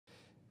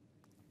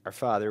Our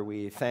Father,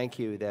 we thank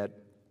you that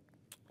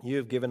you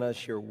have given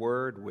us your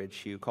word,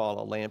 which you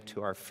call a lamp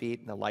to our feet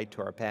and a light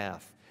to our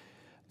path,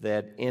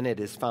 that in it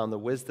is found the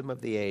wisdom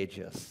of the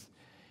ages.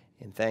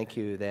 And thank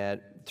you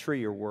that through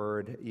your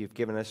word, you've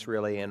given us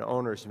really an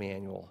owner's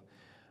manual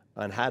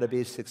on how to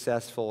be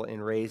successful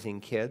in raising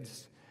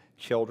kids,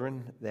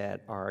 children that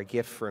are a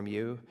gift from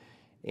you,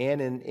 and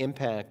in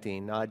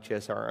impacting not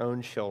just our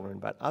own children,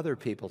 but other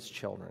people's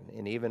children,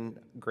 and even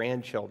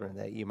grandchildren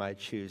that you might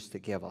choose to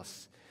give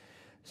us.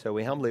 So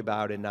we humbly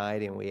bow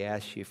tonight and we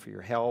ask you for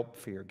your help,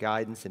 for your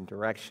guidance and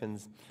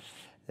directions,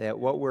 that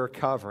what we're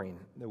covering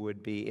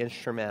would be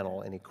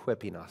instrumental in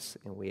equipping us.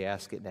 And we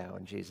ask it now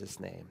in Jesus'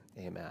 name.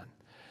 Amen.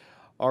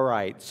 All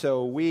right,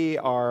 so we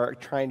are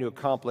trying to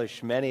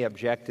accomplish many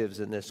objectives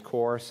in this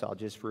course. I'll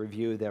just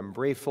review them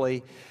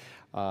briefly.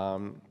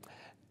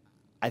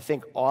 I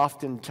think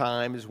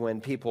oftentimes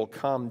when people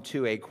come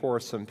to a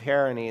course on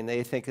parenting,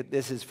 they think that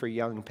this is for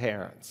young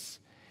parents.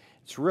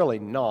 It's really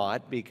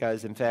not,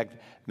 because in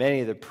fact, many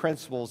of the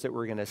principles that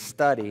we're going to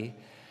study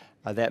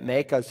that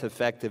make us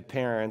effective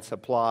parents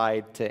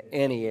apply to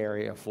any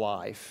area of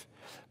life.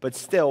 But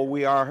still,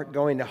 we are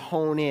going to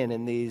hone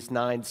in these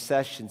 9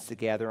 sessions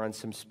together on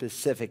some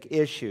specific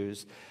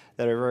issues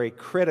that are very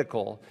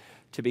critical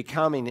to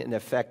becoming an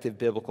effective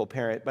biblical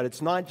parent. But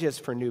it's not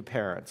just for new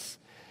parents.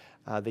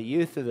 The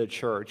youth of the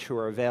church who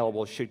are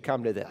available should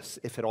come to this,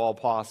 if at all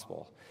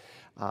possible.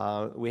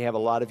 We have a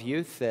lot of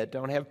youth that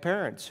don't have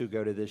parents who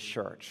go to this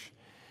church.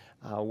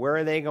 Where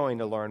are they going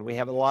to learn? We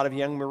have a lot of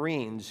young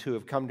Marines who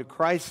have come to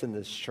Christ in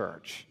this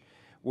church.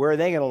 Where are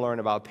they going to learn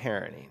about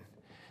parenting?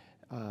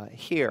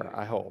 Here,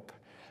 I hope.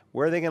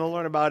 Where are they going to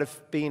learn about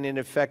being an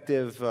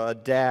effective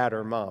dad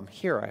or mom?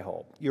 Here, I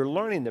hope. You're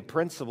learning the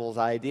principles,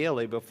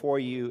 ideally, before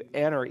you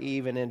enter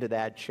even into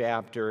that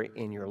chapter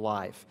in your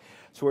life.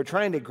 So we're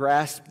trying to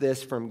grasp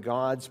this from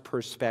God's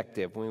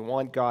perspective. We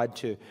want God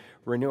to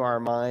renew our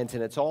minds,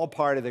 and it's all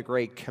part of the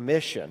Great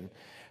Commission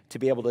to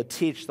be able to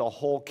teach the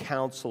whole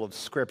counsel of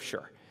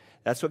Scripture.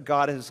 That's what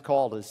God has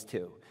called us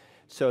to.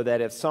 So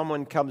that if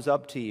someone comes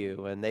up to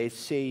you and they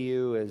see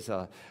you as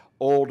an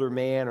older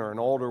man or an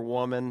older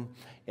woman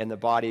in the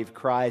body of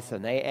Christ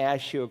and they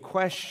ask you a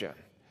question,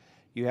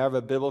 you have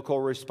a biblical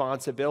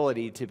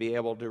responsibility to be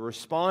able to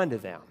respond to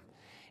them.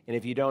 And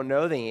if you don't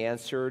know the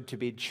answer, to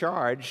be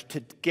charged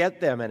to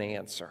get them an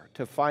answer,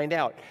 to find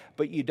out.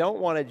 But you don't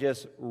want to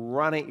just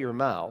run at your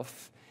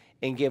mouth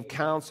and give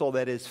counsel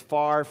that is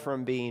far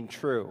from being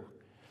true.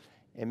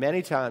 And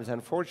many times,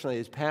 unfortunately,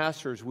 as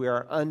pastors, we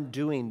are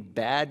undoing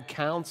bad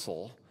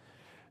counsel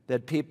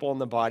that people in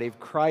the body of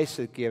Christ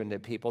have given to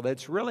people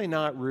that's really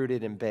not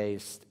rooted and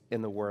based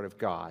in the Word of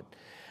God.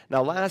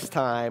 Now, last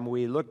time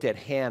we looked at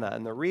Hannah,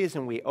 and the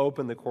reason we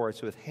opened the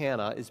course with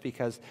Hannah is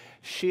because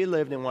she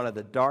lived in one of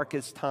the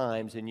darkest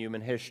times in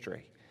human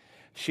history.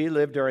 She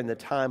lived during the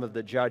time of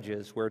the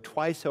Judges, where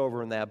twice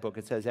over in that book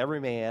it says every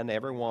man,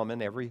 every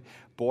woman, every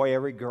boy,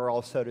 every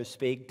girl, so to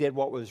speak, did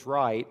what was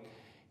right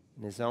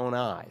in his own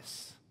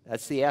eyes.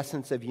 That's the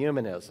essence of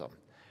humanism,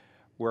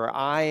 where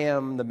I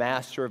am the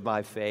master of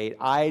my fate.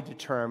 I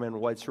determine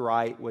what's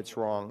right, what's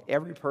wrong.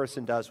 Every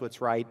person does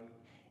what's right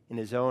in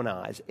his own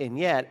eyes. And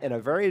yet, in a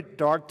very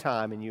dark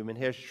time in human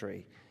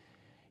history,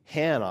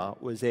 Hannah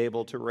was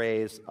able to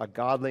raise a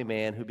godly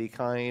man who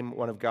became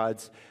one of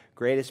God's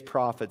greatest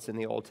prophets in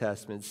the Old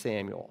Testament,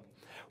 Samuel.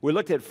 We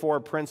looked at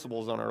 4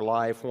 principles on her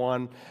life.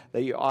 One,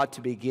 that you ought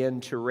to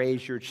begin to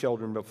raise your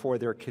children before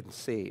they're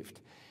conceived.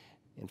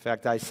 In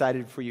fact, I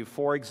cited for you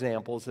 4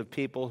 examples of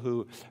people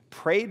who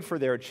prayed for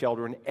their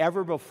children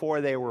ever before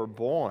they were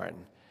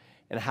born,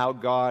 and how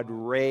God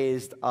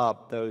raised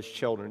up those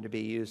children to be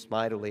used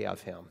mightily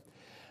of Him.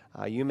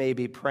 You may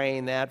be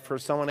praying that for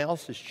someone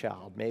else's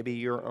child, maybe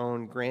your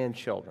own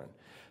grandchildren.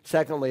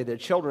 Secondly, the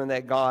children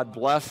that God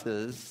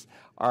blesses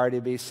are to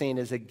be seen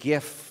as a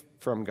gift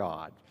from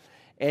God.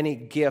 Any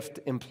gift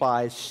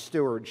implies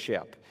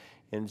stewardship.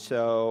 And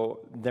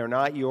so they're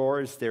not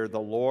yours, they're the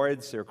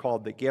Lord's. They're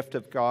called the gift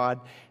of God,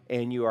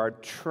 and you are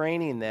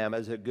training them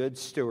as a good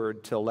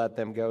steward to let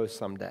them go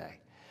someday.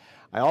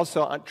 I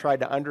also tried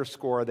to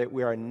underscore that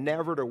we are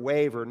never to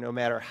waver no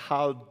matter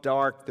how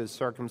dark the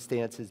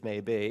circumstances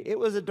may be. It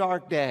was a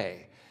dark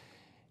day.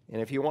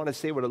 And if you want to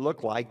see what it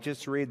looked like,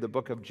 just read the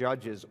book of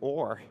Judges,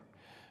 or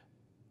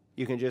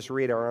you can just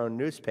read our own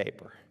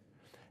newspaper.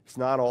 It's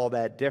not all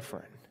that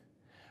different.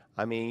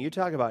 I mean, you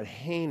talk about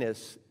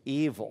heinous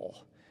evil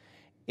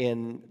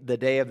in the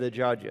day of the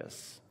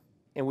Judges.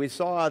 And we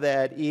saw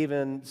that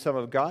even some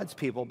of God's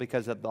people,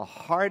 because of the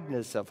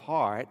hardness of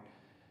heart,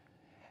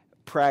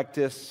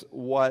 practice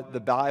what the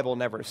Bible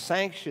never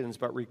sanctions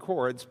but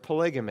records,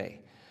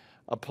 polygamy.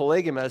 A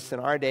polygamist in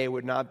our day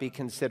would not be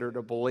considered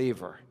a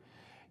believer.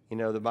 You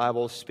know, the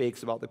Bible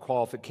speaks about the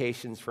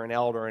qualifications for an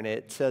elder, and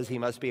it says he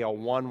must be a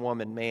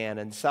one-woman man,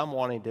 and some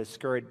wanting to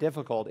skirt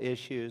difficult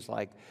issues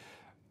like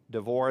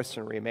divorce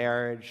and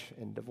remarriage,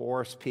 and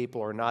divorced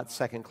people are not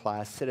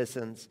second-class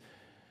citizens.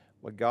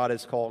 What God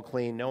has called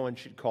clean, no one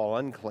should call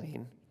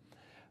unclean.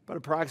 But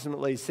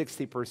approximately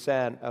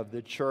 60% of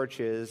the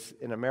churches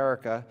in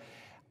America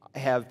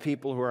have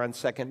people who are on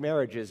second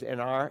marriages, and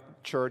our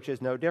church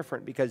is no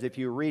different, because if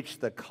you reach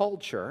the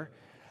culture,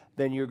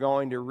 then you're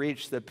going to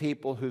reach the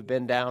people who've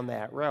been down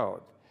that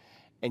road.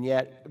 And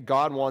yet,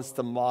 God wants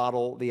to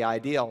model the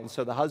ideal. And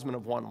so the husband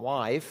of one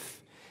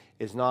wife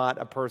is not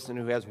a person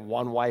who has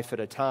one wife at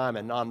a time,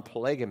 a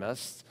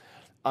non-polygamist,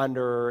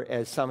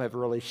 as some have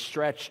really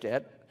stretched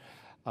it.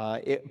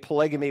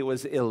 Polygamy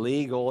was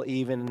illegal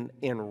even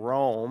in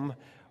Rome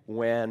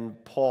when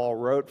Paul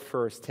wrote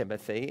 1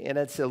 Timothy, and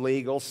it's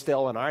illegal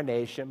still in our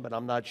nation, but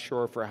I'm not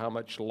sure for how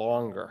much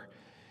longer.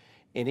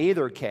 In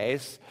either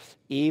case,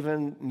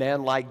 even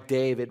men like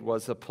David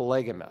was a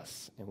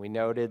polygamist, and we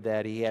noted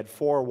that he had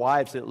 4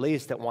 wives at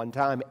least at one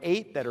time,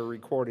 8 that are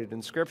recorded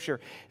in Scripture,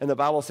 and the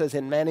Bible says,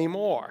 and many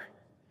more.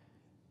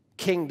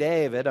 King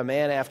David, a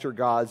man after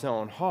God's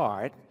own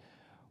heart,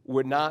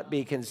 would not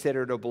be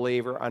considered a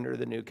believer under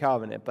the new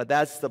covenant. But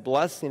that's the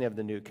blessing of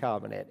the new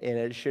covenant, and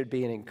it should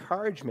be an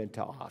encouragement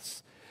to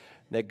us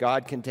that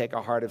God can take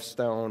a heart of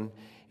stone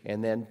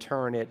and then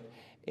turn it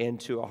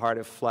into a heart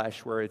of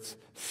flesh where it's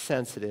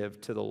sensitive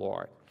to the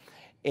Lord.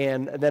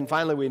 And then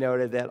finally we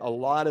noted that a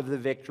lot of the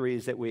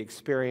victories that we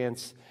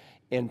experience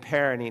in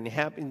parenting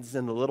happens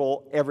in the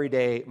little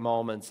everyday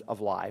moments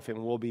of life, and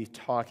we'll be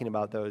talking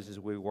about those as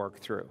we work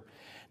through.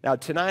 Now,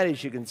 tonight,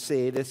 as you can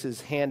see, this is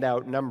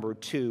handout number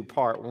 2,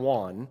 part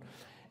 1,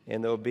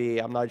 and there'll be,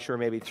 I'm not sure,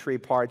 maybe 3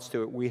 parts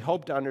to it. We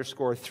hope to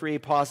underscore 3,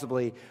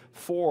 possibly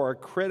 4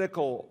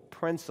 critical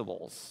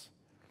principles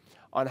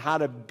on how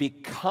to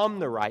become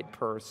the right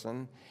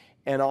person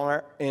and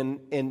that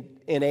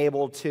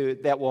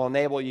will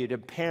enable you to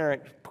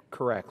parent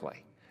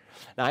correctly.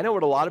 Now, I know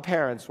what a lot of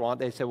parents want.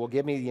 They say, well,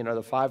 give me,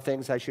 the 5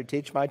 things I should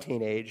teach my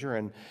teenager,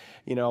 and,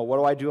 what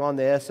do I do on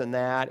this and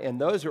that?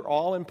 And those are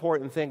all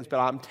important things, but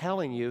I'm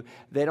telling you,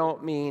 they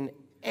don't mean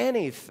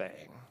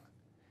anything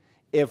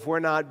if we're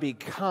not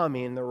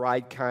becoming the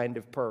right kind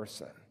of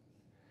person.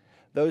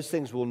 Those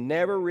things will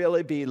never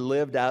really be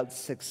lived out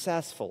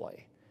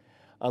successfully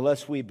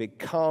unless we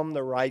become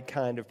the right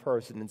kind of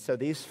person. And so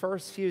these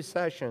first few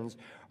sessions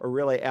are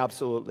really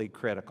absolutely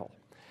critical.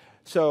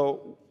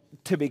 So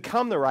to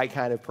become the right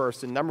kind of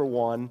person, number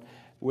 1,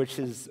 which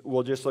is,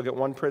 we'll just look at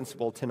one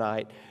principle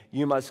tonight,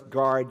 you must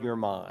guard your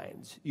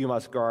minds. You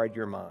must guard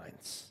your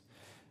minds.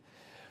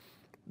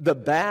 The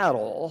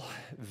battle,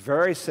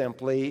 very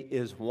simply,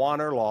 is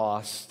won or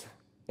lost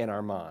in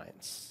our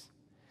minds.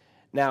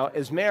 Now,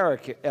 as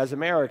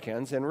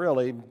Americans, and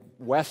really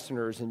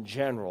Westerners in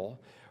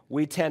general,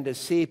 we tend to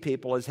see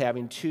people as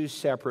having 2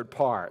 separate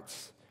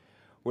parts,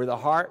 where the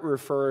heart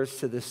refers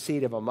to the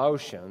seat of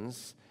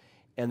emotions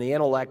and the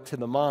intellect to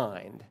the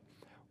mind,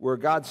 where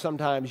God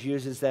sometimes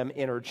uses them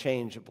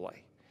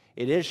interchangeably.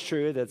 It is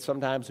true that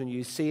sometimes when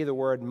you see the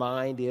word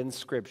mind in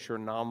Scripture,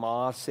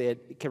 namas,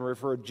 it can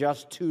refer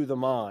just to the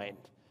mind.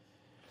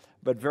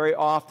 But very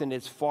often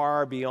it's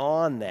far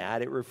beyond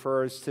that. It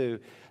refers to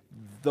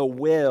the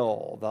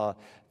will,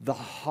 the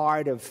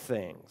heart of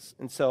things.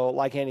 And so,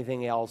 like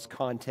anything else,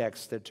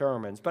 context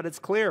determines. But it's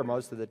clear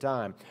most of the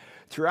time.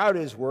 Throughout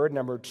His Word,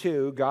 number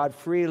 2, God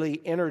freely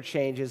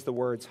interchanges the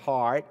words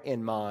heart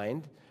and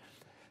mind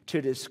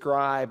to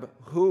describe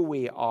who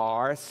we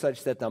are,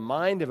 such that the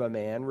mind of a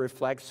man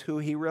reflects who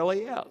he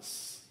really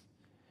is.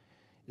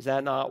 Is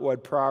that not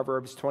what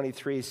Proverbs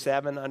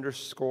 23:7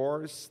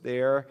 underscores?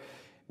 There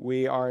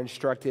we are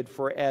instructed,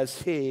 for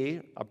as he,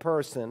 a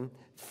person,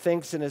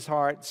 thinks in his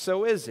heart,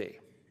 so is he.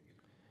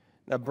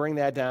 Now bring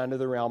that down to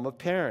the realm of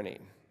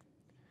parenting.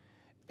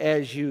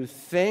 As you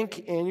think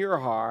in your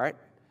heart,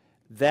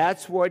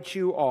 that's what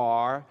you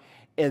are,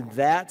 and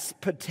that's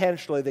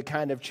potentially the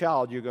kind of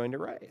child you're going to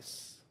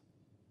raise.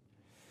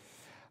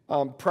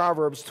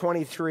 Proverbs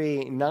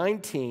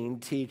 23:19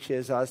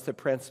 teaches us the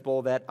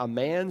principle that a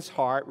man's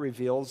heart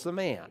reveals the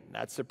man.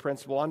 That's the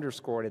principle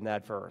underscored in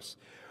that verse,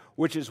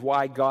 which is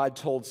why God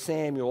told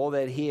Samuel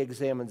that he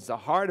examines the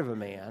heart of a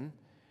man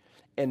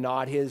and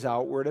not his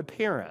outward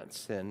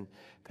appearance. And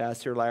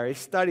Pastor Larry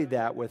studied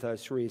that with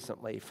us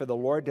recently. For the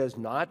Lord does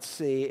not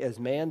see as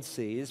man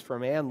sees, for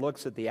man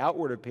looks at the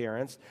outward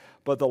appearance,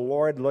 but the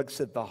Lord looks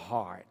at the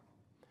heart.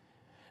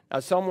 Now,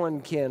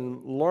 someone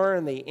can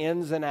learn the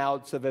ins and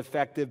outs of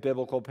effective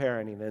biblical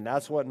parenting, and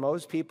that's what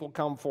most people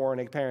come for in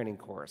a parenting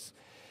course.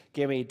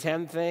 Give me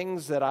 10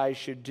 things that I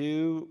should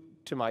do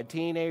to my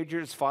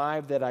teenagers,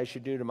 5 that I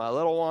should do to my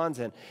little ones,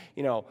 and,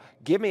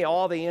 give me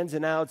all the ins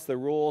and outs, the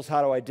rules,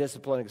 how do I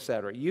discipline,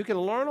 etc. You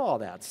can learn all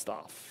that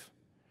stuff.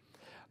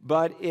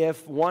 But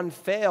if one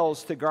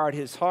fails to guard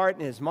his heart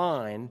and his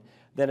mind,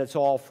 then it's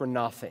all for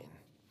nothing.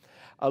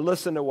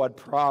 Listen to what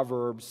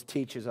Proverbs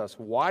teaches us.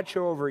 Watch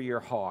over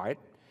your heart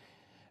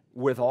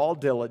with all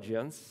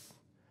diligence,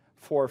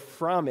 for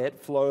from it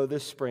flow the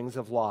springs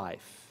of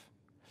life.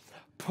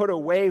 Put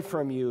away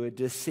from you a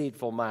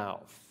deceitful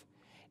mouth,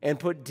 and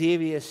put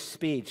devious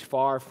speech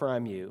far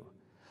from you.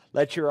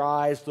 Let your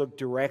eyes look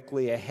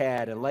directly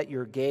ahead, and let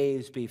your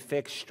gaze be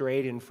fixed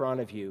straight in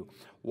front of you.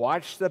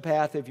 Watch the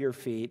path of your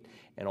feet,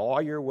 and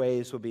all your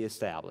ways will be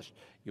established.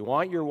 You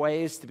want your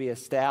ways to be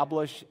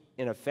established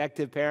in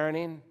effective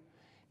parenting?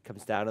 It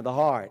comes down to the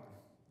heart.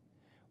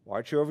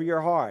 Watch over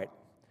your heart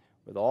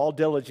with all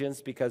diligence,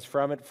 because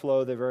from it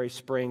flow the very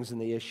springs and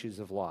the issues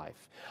of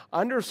life.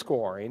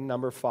 Underscoring,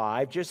 number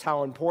 5, just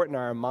how important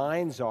our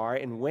minds are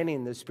in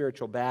winning the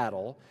spiritual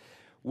battle,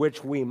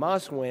 which we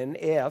must win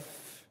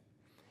if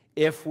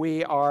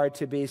we are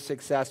to be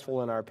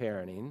successful in our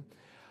parenting.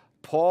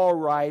 Paul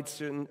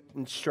writes and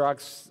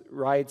instructs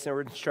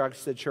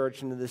the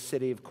church in the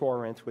city of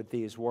Corinth with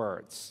these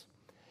words.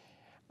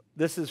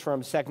 This is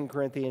from 2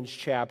 Corinthians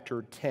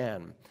chapter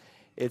 10.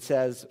 It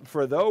says,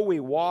 "For though we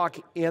walk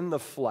in the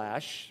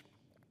flesh,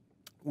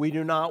 we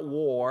do not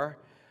war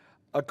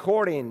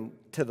according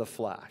to the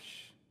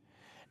flesh."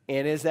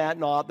 And is that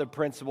not the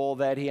principle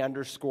that he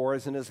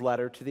underscores in his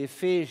letter to the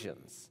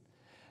Ephesians?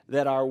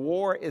 That our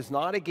war is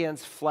not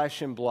against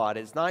flesh and blood.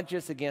 It's not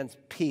just against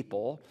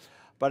people,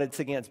 but it's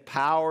against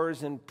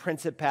powers and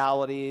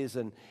principalities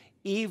and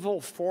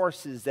evil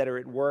forces that are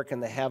at work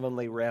in the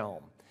heavenly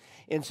realm.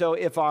 And so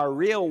if our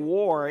real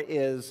war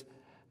is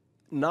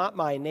not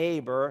my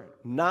neighbor,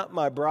 not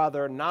my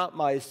brother, not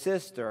my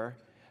sister,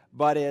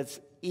 but it's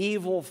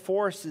evil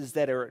forces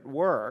that are at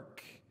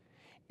work,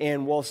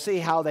 and we'll see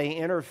how they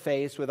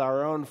interface with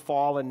our own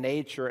fallen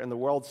nature and the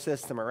world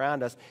system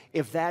around us.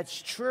 If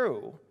that's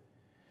true,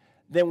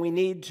 then we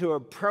need to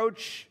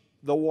approach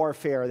the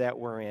warfare that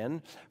we're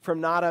in from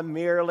not a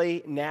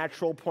merely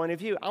natural point of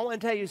view. I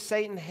want to tell you,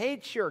 Satan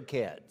hates your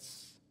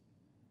kids.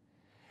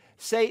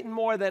 Satan,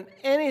 more than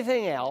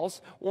anything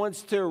else,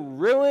 wants to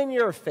ruin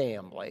your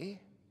family.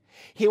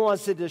 He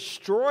wants to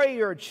destroy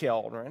your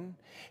children.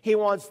 He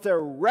wants to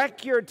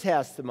wreck your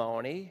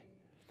testimony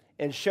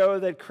and show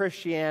that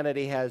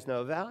Christianity has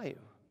no value.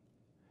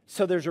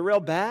 So there's a real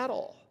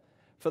battle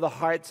for the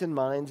hearts and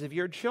minds of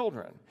your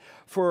children.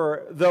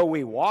 For though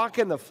we walk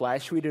in the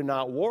flesh, we do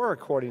not war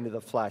according to the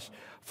flesh.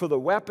 For the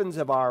weapons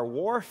of our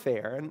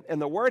warfare,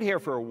 and the word here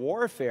for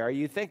warfare,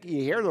 you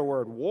hear the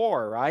word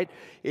war, right?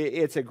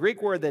 It's a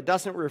Greek word that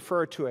doesn't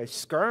refer to a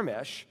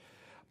skirmish,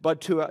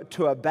 but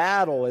to a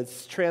battle.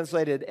 It's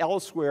translated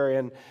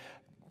elsewhere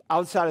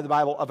outside of the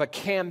Bible of a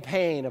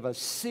campaign, of a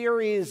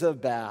series of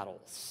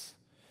battles.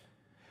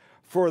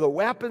 For the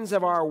weapons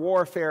of our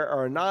warfare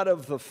are not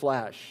of the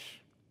flesh,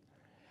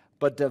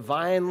 but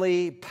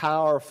divinely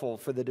powerful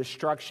for the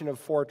destruction of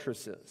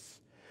fortresses.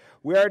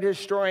 We are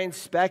destroying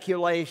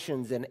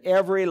speculations and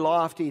every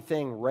lofty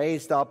thing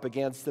raised up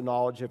against the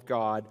knowledge of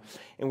God,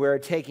 and we are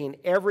taking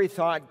every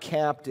thought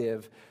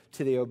captive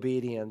to the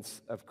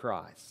obedience of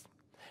Christ.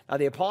 Now,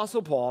 the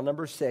Apostle Paul,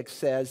 number 6,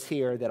 says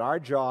here that our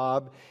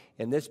job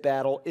in this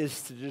battle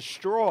is to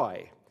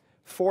destroy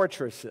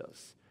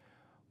fortresses,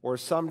 or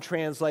some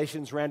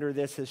translations render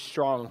this as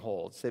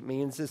strongholds. It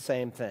means the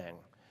same thing.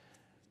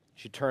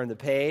 You turn the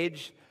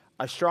page.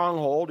 A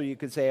stronghold, or you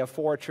could say a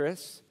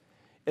fortress,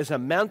 is a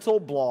mental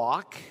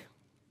block.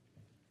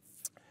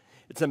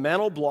 It's a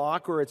mental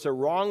block, or it's a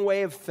wrong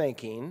way of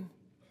thinking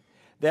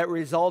that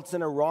results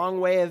in a wrong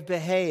way of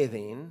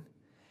behaving,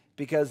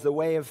 because the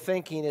way of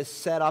thinking is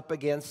set up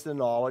against the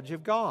knowledge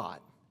of God.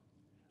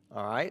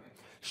 All right?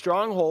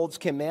 Strongholds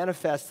can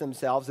manifest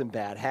themselves in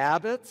bad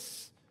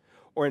habits,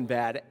 or in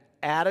bad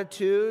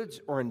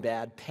attitudes, or in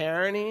bad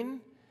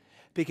parenting,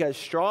 because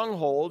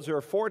strongholds or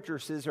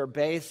fortresses are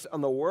based on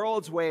the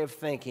world's way of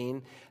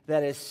thinking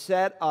that is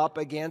set up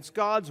against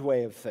God's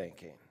way of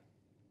thinking.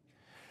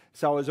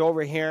 So I was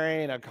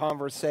overhearing a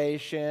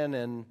conversation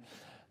and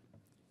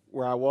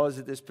where I was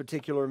at this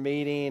particular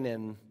meeting,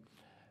 and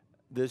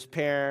this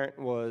parent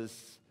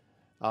was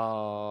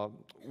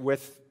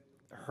with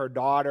her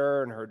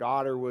daughter, and her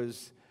daughter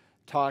was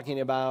talking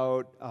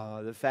about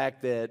the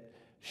fact that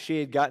she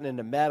had gotten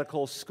into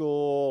medical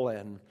school,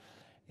 and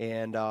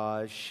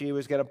she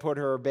was going to put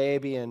her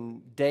baby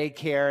in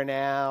daycare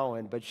now,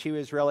 but she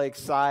was really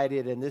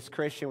excited, and this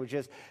Christian was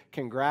just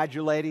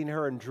congratulating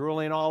her and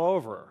drooling all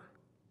over her.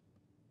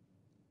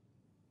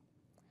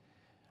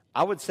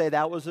 I would say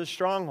that was a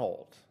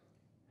stronghold.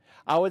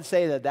 I would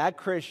say that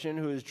Christian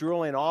who was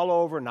drooling all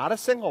over, not a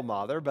single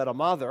mother, but a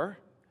mother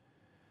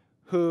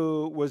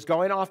who was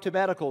going off to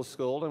medical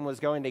school and was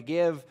going to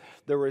give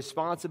the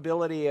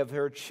responsibility of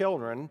her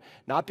children,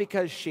 not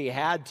because she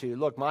had to.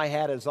 Look, my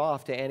hat is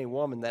off to any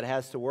woman that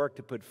has to work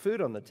to put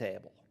food on the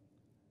table.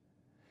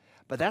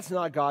 But that's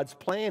not God's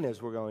plan,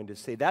 as we're going to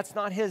see. That's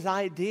not his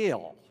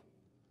ideal.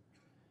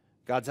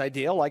 God's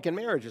ideal, like in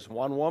marriage, is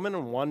one woman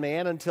and one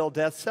man until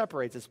death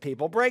separates us.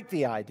 People break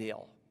the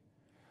ideal.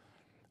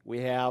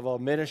 We have a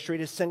ministry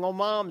to single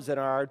moms in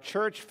our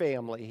church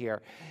family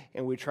here,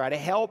 and we try to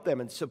help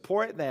them and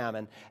support them,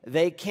 and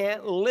they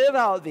can't live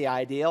out the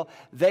ideal.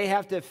 They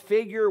have to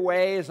figure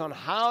ways on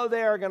how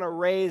they are going to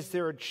raise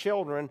their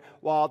children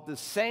while at the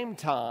same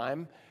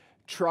time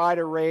try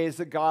to raise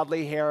a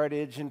godly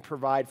heritage and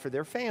provide for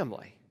their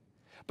family.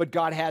 But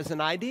God has an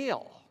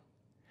ideal,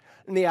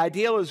 and the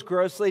ideal is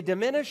grossly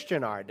diminished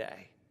in our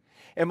day.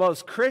 And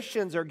most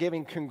Christians are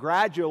giving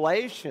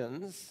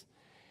congratulations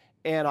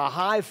and a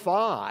high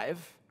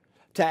five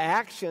to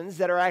actions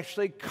that are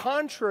actually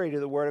contrary to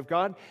the Word of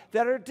God,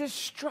 that are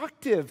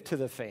destructive to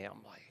the family,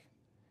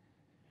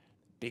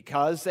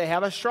 because they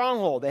have a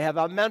stronghold, they have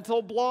a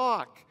mental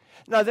block.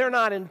 Now, they're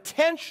not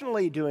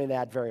intentionally doing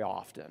that very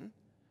often,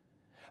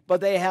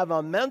 but they have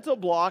a mental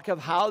block of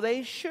how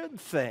they should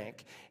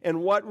think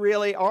and what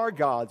really are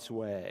God's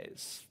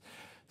ways.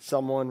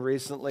 Someone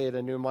recently at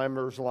a new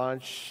members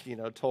lunch,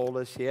 told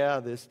us,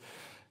 this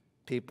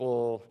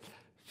people,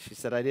 she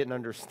said, I didn't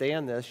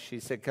understand this.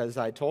 She said, because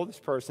I told this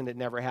person it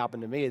never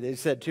happened to me. They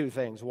said two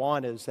things.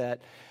 One is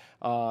that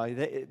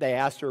they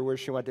asked her where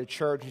she went to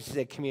church, and she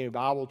said Community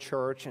Bible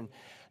Church, and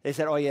they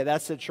said, oh, yeah,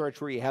 that's the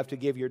church where you have to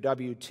give your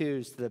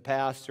W-2s to the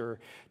pastor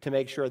to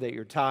make sure that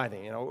you're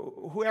tithing.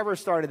 Whoever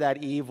started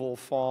that evil,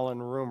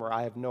 fallen rumor,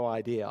 I have no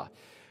idea.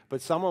 But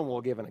someone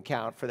will give an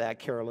account for that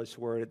careless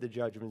word at the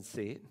judgment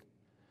seat.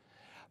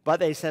 But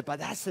they said, but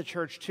that's the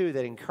church, too,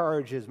 that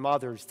encourages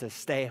mothers to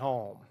stay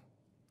home.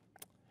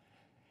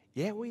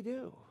 Yeah, we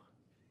do.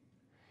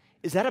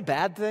 Is that a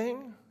bad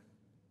thing?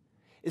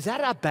 Is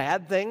that a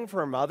bad thing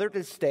for a mother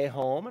to stay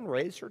home and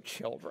raise her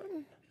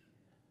children?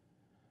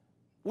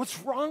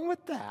 What's wrong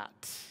with that?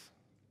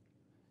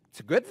 It's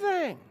a good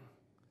thing.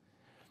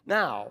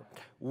 Now,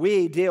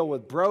 we deal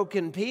with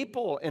broken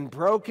people and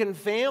broken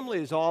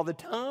families all the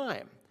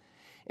time.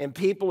 And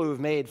people who've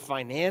made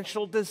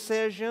financial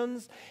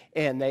decisions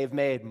and they've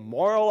made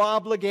moral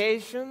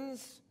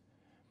obligations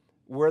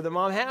where the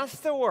mom has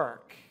to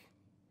work.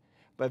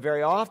 But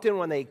very often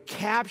when they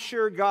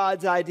capture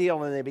God's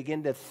ideal and they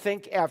begin to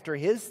think after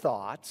his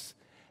thoughts,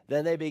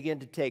 then they begin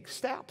to take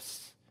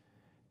steps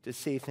to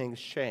see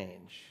things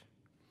change.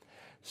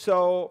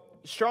 So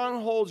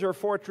strongholds or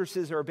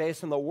fortresses are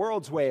based on the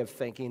world's way of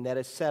thinking that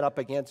is set up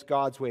against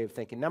God's way of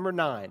thinking. Number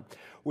 9,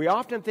 we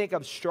often think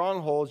of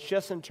strongholds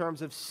just in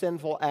terms of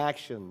sinful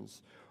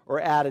actions or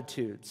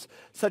attitudes,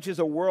 such as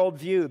a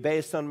worldview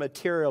based on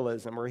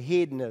materialism or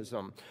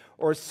hedonism,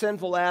 or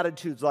sinful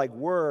attitudes like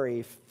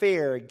worry,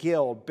 fear,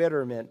 guilt,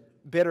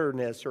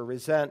 bitterness, or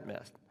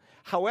resentment.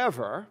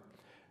 However,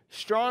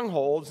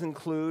 strongholds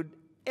include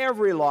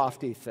every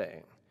lofty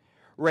thing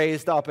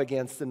raised up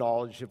against the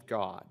knowledge of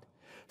God,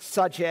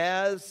 such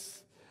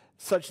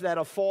that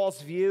a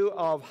false view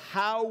of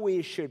how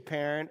we should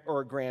parent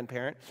or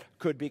grandparent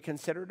could be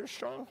considered a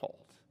stronghold.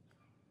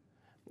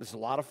 There's a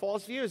lot of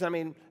false views. I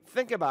mean,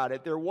 think about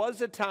it. There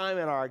was a time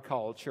in our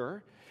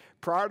culture,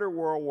 prior to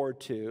World War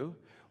II,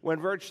 when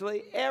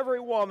virtually every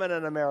woman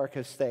in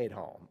America stayed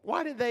home.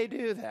 Why did they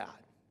do that?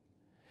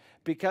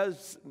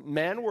 Because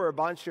men were a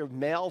bunch of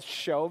male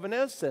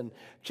chauvinists and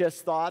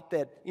just thought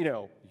that,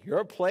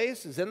 your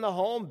place is in the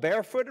home,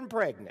 barefoot and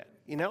pregnant.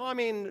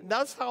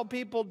 That's how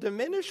people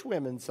diminish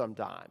women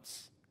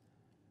sometimes.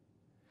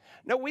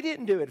 No, we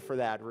didn't do it for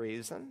that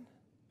reason.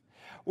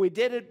 We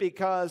did it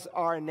because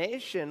our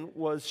nation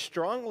was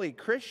strongly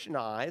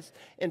Christianized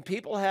and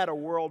people had a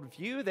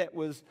worldview that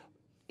was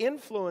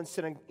influenced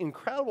in an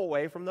incredible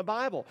way from the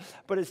Bible.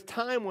 But as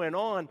time went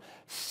on,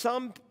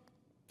 some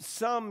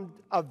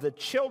of the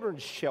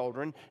children's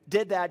children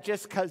did that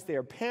just because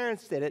their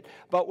parents did it,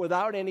 but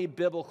without any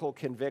biblical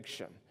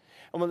conviction.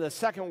 And when the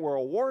Second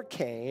World War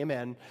came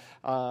and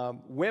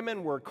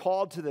women were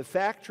called to the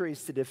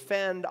factories to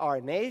defend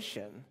our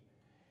nation,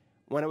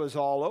 when it was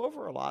all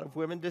over, a lot of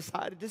women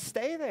decided to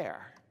stay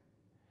there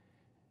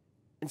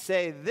and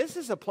say, this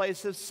is a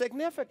place of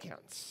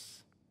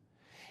significance.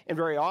 And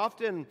very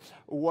often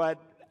what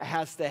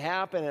has to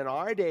happen in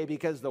our day,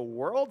 because the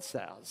world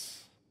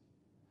says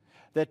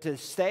that to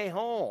stay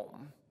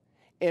home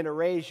and to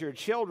raise your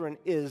children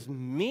is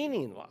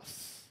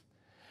meaningless.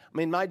 I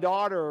mean, my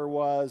daughter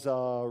was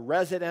a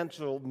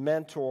residential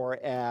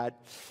mentor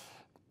at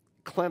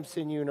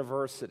Clemson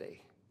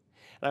University.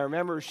 And I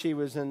remember she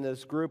was in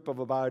this group of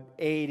about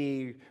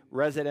 80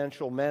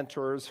 residential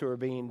mentors who were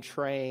being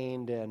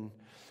trained, and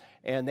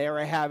they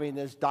were having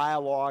this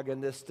dialogue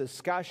and this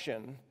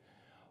discussion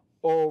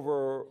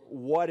over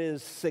what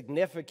is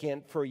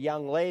significant for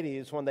young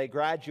ladies when they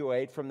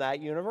graduate from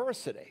that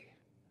university.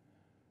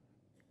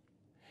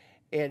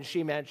 And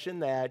she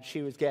mentioned that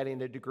she was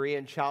getting a degree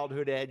in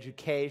childhood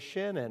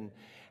education,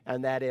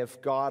 and that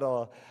if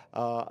God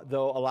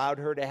though allowed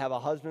her to have a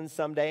husband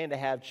someday and to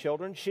have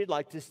children, she'd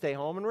like to stay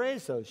home and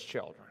raise those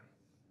children.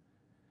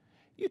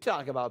 You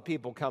talk about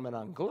people coming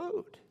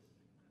unglued.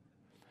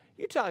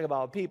 You talk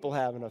about people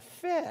having a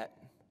fit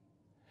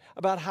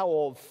about how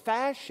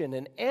old-fashioned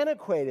and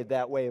antiquated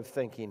that way of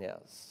thinking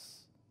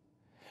is.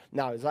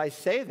 Now, as I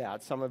say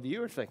that, some of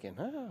you are thinking,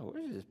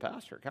 where's this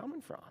pastor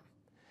coming from?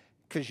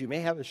 Because you may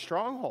have a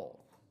stronghold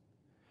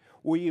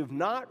where you've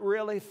not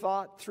really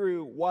thought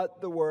through what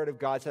the Word of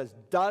God says.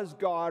 Does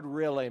God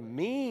really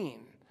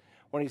mean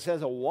when he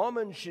says a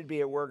woman should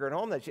be at work or at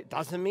home? That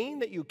doesn't mean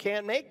that you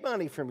can't make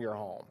money from your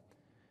home.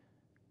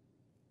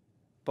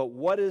 But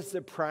what is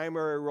the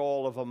primary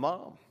role of a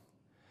mom?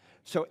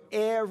 So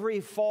every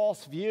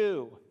false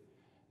view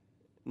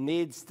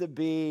needs to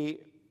be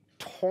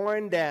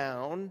torn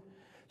down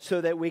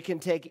so that we can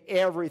take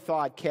every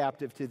thought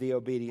captive to the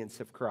obedience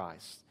of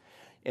Christ.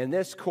 In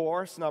this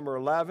course, number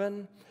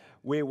 11,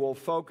 we will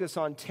focus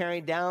on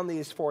tearing down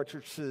these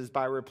fortresses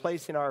by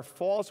replacing our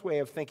false way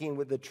of thinking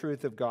with the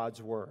truth of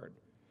God's Word.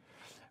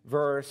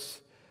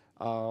 Verse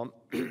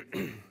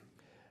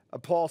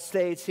Paul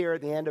states here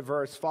at the end of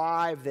verse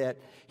 5 that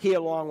he,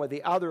 along with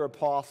the other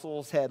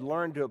apostles, had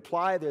learned to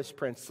apply this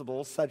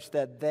principle such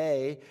that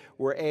they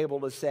were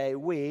able to say,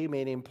 we,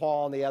 meaning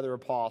Paul and the other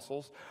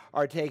apostles,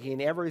 are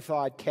taking every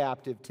thought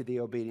captive to the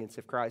obedience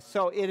of Christ.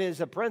 So it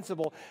is a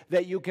principle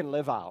that you can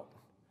live out.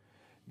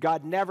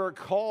 God never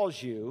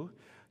calls you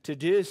to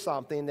do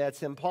something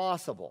that's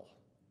impossible.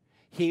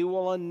 He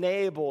will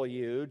enable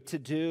you to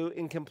do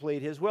and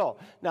complete his will.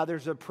 Now,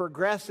 there's a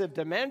progressive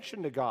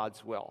dimension to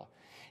God's will.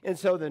 And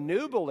so the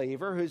new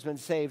believer who's been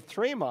saved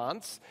 3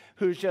 months,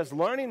 who's just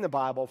learning the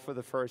Bible for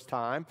the first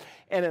time,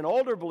 and an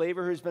older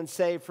believer who's been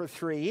saved for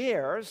 3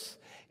 years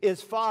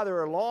is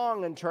farther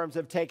along in terms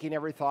of taking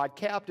every thought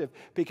captive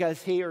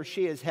because he or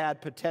she has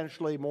had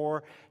potentially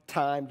more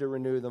time to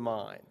renew the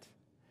mind.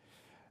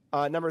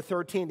 Number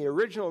 13, the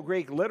original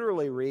Greek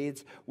literally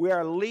reads, we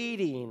are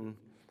leading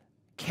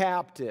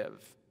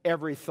captive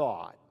every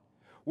thought.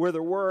 Where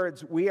the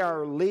words, we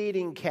are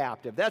leading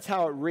captive. That's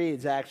how it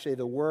reads, actually,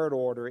 the word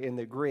order in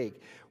the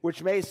Greek,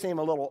 which may seem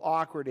a little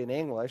awkward in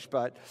English,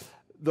 but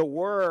the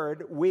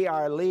word, we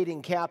are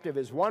leading captive,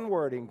 is one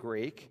word in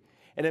Greek,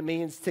 and it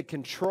means to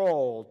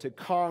control, to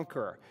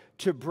conquer,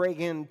 to bring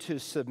into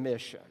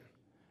submission.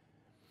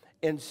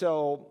 And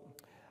so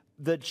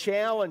the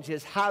challenge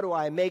is, how do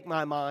I make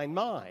my mind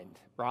mind,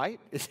 right?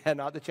 Is that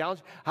not the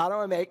challenge? How do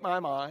I make my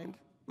mind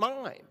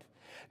mind?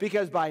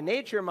 Because by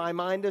nature, my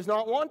mind does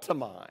not want to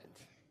mind,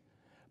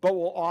 but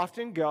will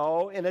often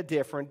go in a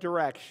different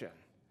direction.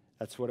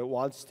 That's what it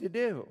wants to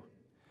do.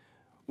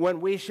 When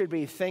we should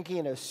be thinking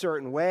in a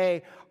certain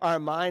way, our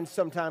minds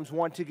sometimes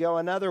want to go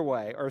another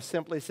way. Or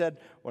simply said,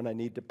 when I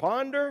need to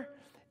ponder,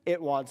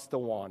 it wants to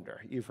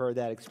wander. You've heard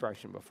that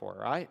expression before,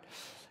 right?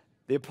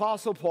 The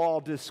Apostle Paul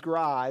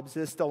describes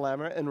this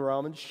dilemma in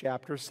Romans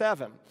chapter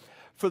 7.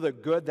 For the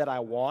good that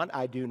I want,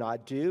 I do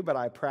not do, but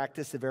I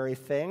practice the very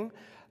thing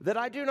that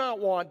I do not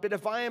want. But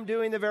if I am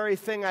doing the very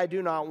thing I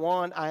do not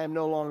want, I am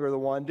no longer the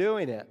one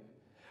doing it,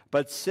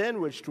 but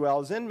sin which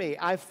dwells in me.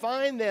 I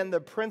find then the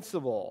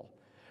principle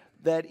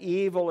that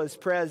evil is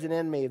present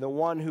in me, the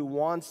one who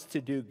wants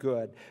to do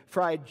good.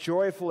 For I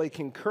joyfully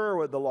concur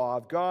with the law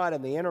of God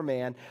in the inner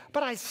man,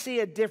 but I see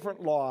a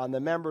different law in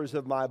the members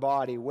of my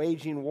body,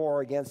 waging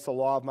war against the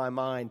law of my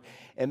mind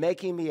and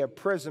making me a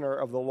prisoner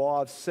of the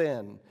law of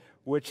sin,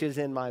 which is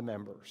in my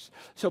members.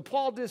 So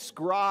Paul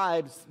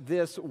describes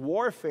this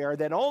warfare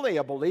that only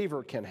a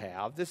believer can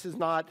have. This is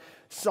not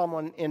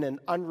someone in an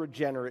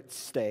unregenerate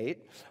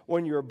state.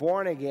 When you're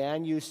born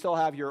again, you still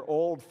have your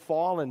old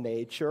fallen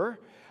nature,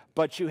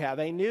 but you have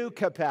a new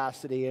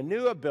capacity, a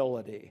new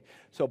ability.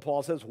 So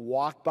Paul says,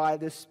 walk by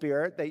the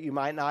Spirit that you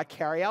might not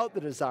carry out the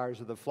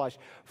desires of the flesh.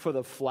 For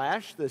the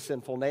flesh, the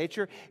sinful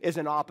nature, is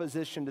in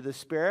opposition to the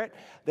Spirit.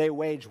 They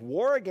wage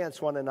war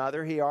against one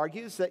another, he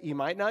argues, that you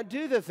might not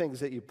do the things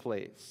that you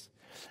please.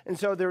 And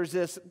so there's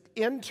this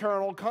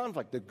internal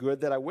conflict. The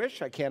good that I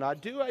wish I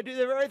cannot do, I do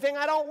the very thing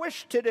I don't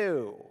wish to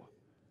do.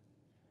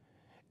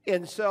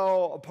 And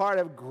so a part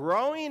of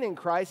growing in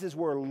Christ is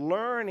we're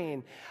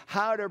learning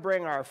how to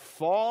bring our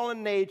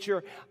fallen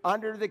nature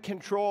under the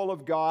control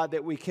of God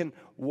that we can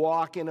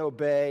walk and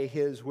obey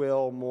his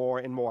will more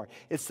and more.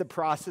 It's the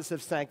process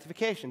of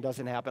sanctification. It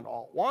doesn't happen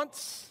all at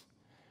once.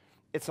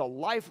 It's a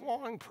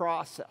lifelong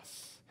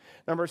process.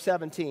 Number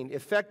 17,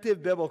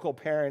 effective biblical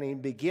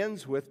parenting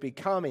begins with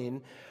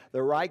becoming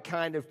the right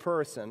kind of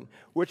person,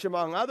 which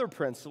among other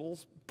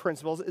principles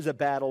is a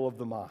battle of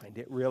the mind.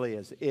 It really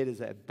is. It is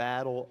a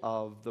battle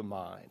of the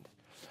mind.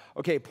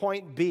 Okay,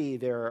 point B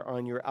there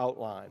on your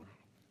outline.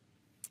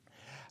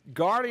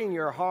 Guarding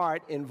your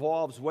heart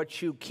involves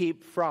what you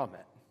keep from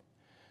it.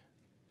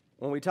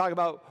 When we talk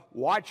about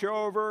watch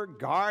over,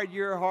 guard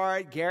your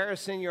heart,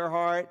 garrison your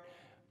heart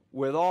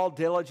with all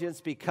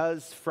diligence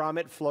because from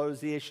it flows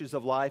the issues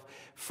of life,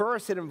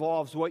 first it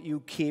involves what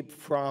you keep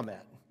from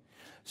it.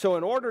 So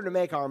in order to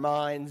make our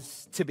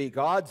minds to be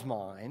God's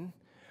mind,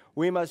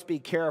 we must be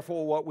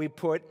careful what we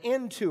put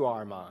into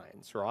our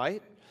minds,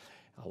 right?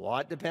 A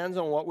lot depends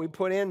on what we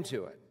put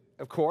into it.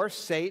 Of course,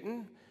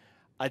 Satan's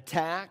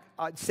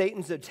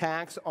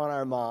attacks on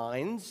our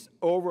minds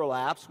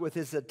overlaps with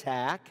his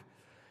attack,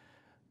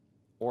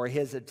 or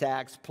his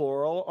attacks,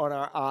 plural, on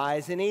our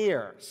eyes and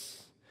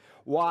ears.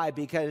 Why?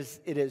 Because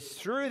it is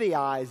through the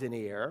eyes and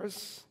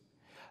ears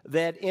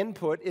that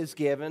input is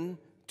given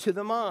to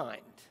the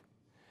mind.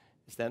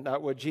 Is that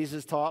not what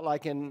Jesus taught,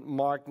 like in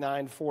Mark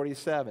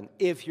 9:47?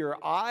 If your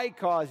eye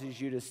causes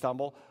you to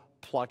stumble,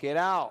 pluck it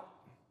out.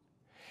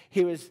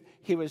 He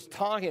was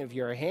talking, if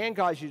your hand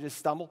causes you to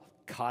stumble,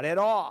 cut it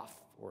off.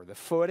 Or the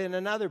foot in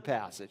another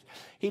passage.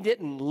 He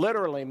didn't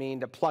literally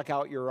mean to pluck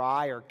out your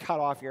eye or cut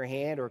off your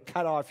hand or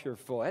cut off your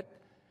foot.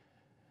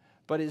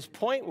 But his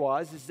point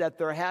is that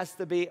there has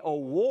to be a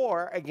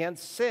war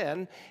against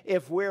sin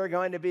if we're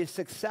going to be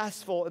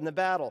successful in the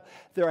battle.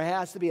 There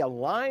has to be a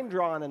line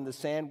drawn in the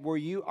sand where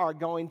you are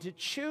going to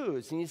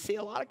choose. And you see,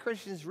 a lot of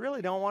Christians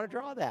really don't want to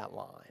draw that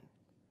line.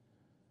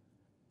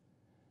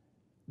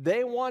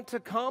 They want to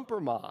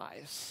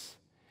compromise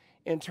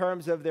in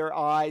terms of their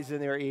eyes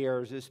and their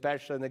ears,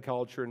 especially in the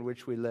culture in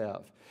which we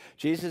live.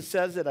 Jesus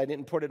says it, I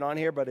didn't put it on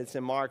here, but it's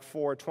in Mark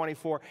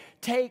 4:24.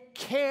 Take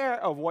care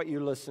of what you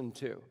listen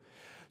to.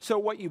 So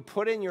what you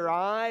put in your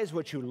eyes,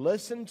 what you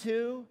listen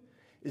to,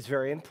 is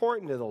very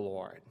important to the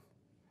Lord.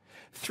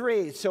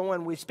 3, so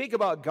when we speak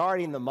about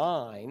guarding the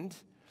mind,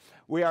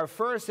 we are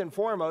first and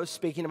foremost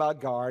speaking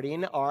about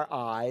guarding our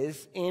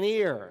eyes and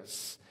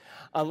ears.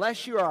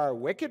 Unless you are a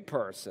wicked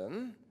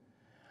person,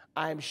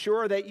 I'm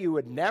sure that you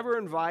would never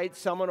invite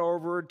someone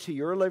over to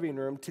your living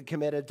room to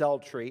commit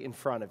adultery in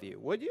front of you,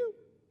 would you?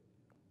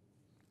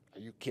 Are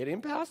you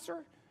kidding,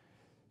 Pastor?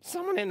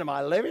 Someone into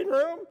my living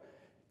room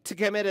to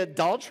commit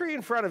adultery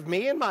in front of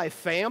me and my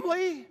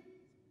family?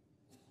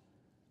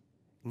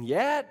 And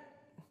yet,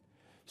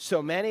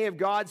 so many of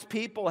God's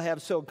people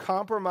have so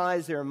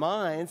compromised their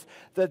minds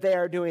that they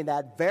are doing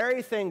that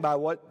very thing by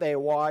what they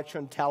watch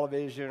on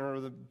television,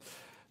 or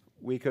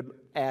we could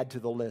add to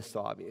the list,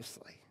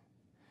 obviously.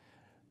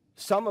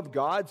 Some of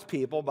God's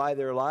people, by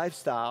their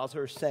lifestyles,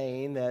 are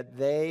saying that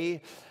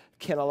they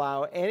can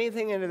allow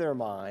anything into their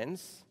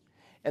minds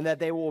and that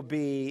they will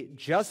be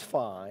just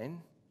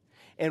fine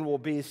and will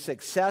be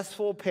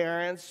successful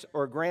parents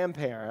or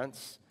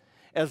grandparents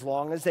as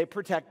long as they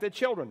protect the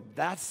children.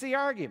 That's the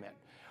argument.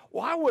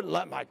 Well, I wouldn't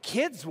let my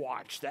kids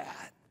watch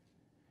that.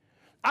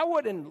 I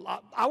wouldn't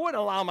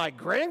allow my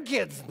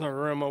grandkids in the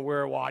room when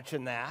we're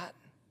watching that.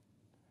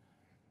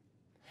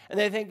 And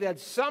they think that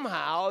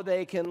somehow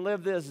they can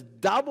live this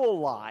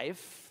double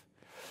life,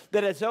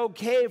 that it's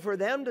okay for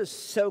them to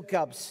soak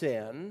up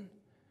sin,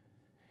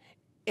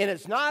 and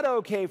it's not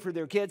okay for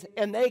their kids,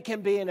 and they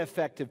can be an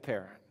effective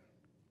parent.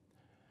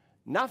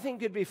 Nothing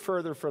could be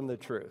further from the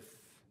truth.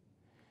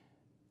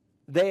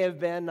 They have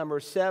been, number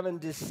 7,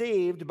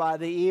 deceived by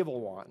the evil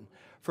one.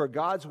 For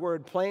God's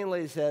word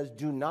plainly says,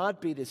 do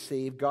not be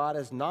deceived. God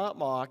is not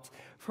mocked.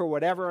 For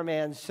whatever a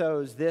man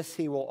sows, this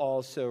he will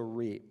also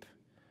reap.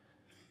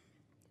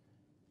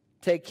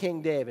 Take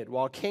King David.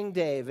 While King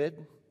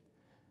David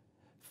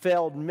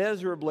failed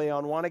miserably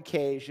on one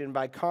occasion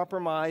by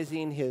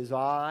compromising his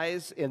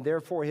eyes and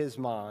therefore his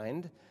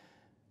mind,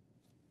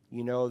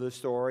 you know the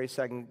story,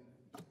 2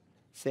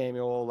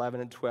 Samuel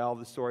 11 and 12,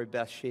 the story of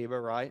Bathsheba,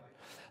 right?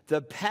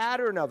 The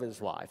pattern of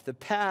his life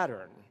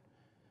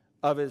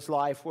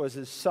was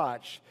as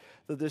such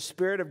that the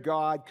Spirit of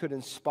God could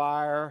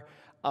inspire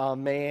a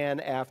man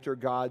after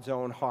God's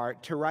own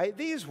heart to write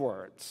these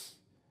words.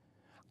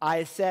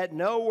 I set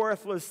no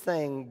worthless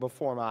thing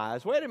before my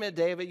eyes. Wait a minute,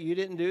 David, you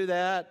didn't do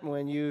that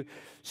when you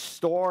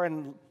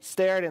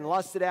stared and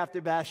lusted after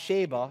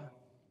Bathsheba.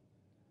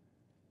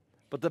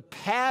 But the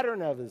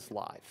pattern of his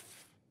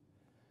life,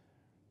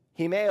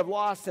 he may have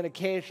lost an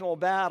occasional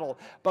battle,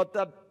 but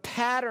the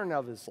pattern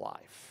of his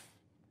life,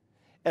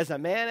 as a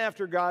man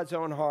after God's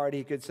own heart,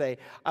 he could say,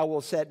 I will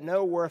set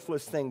no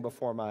worthless thing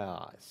before my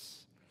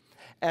eyes.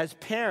 As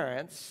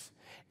parents,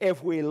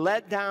 if we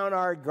let down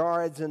our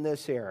guards in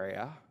this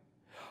area,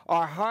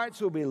 our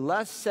hearts will be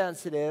less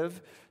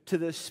sensitive to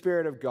the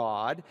Spirit of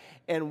God,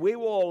 and we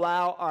will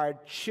allow our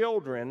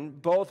children,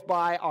 both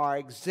by our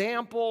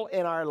example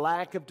and our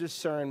lack of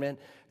discernment,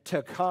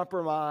 to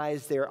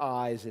compromise their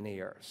eyes and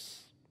ears.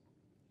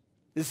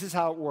 This is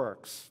how it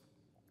works.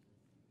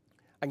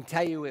 I can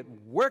tell you it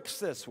works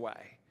this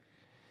way.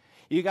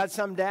 You got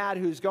some dad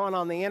who's going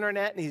on the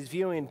internet and he's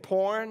viewing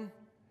porn,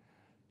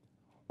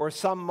 or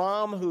some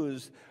mom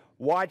who's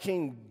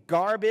watching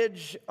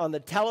garbage on the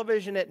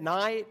television at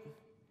night.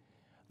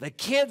 The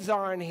kids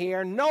aren't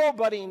here.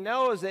 Nobody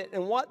knows it.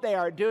 And what they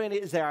are doing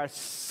is they are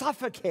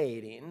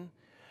suffocating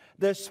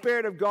the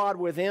Spirit of God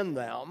within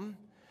them.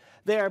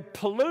 They are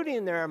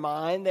polluting their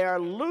mind. They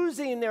are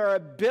losing their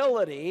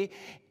ability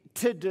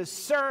to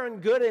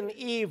discern good and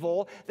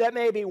evil that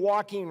may be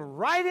walking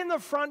right in the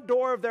front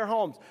door of their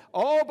homes.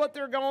 Oh, but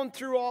they're going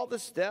through all the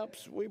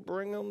steps. We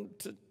bring them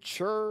to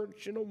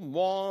church and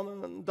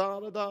Awana and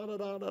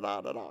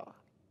da-da-da-da-da-da-da-da.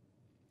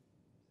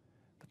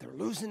 But they're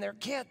losing their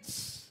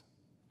kids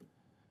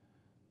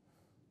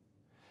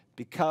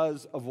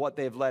because of what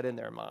they've let in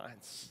their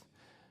minds.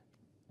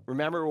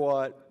 Remember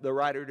what the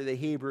writer to the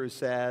Hebrews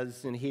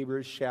says in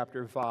Hebrews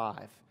chapter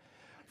 5.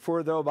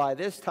 For though by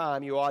this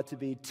time you ought to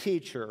be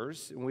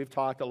teachers, and we've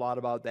talked a lot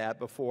about that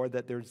before,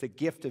 that there's the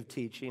gift of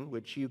teaching,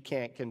 which you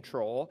can't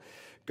control.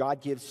 God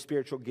gives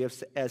spiritual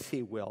gifts as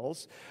he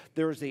wills.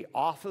 There's the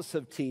office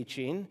of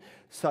teaching,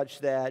 such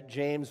that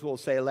James will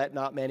say, let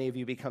not many of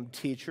you become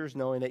teachers,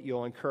 knowing that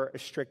you'll incur a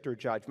stricter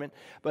judgment.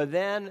 But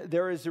then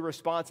there is the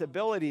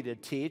responsibility to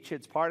teach.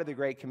 It's part of the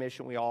Great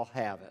Commission. We all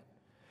have it.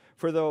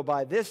 For though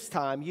by this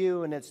time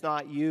you, and it's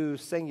not you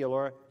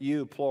singular,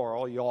 you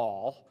plural,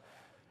 y'all,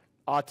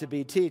 ought to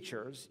be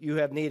teachers, you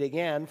have need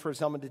again for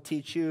someone to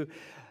teach you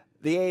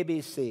the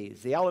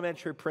ABCs, the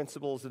elementary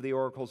principles of the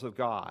oracles of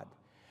God.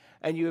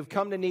 And you have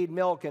come to need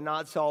milk and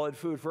not solid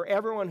food. For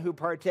everyone who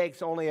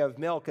partakes only of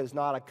milk is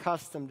not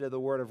accustomed to the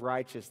word of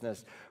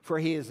righteousness, for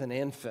he is an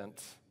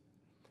infant.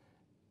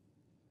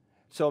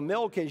 So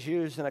milk is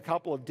used in a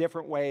couple of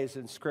different ways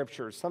in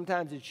Scripture.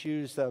 Sometimes it's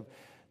used of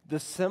the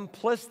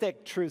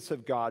simplistic truths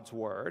of God's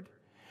word.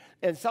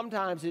 And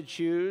sometimes it's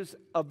used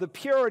of the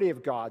purity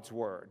of God's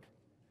word.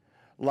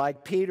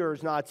 Like Peter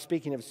is not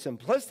speaking of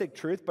simplistic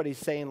truth, but he's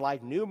saying,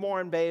 like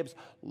newborn babes,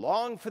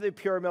 long for the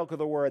pure milk of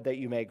the word that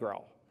you may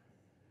grow.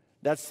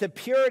 That's the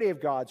purity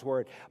of God's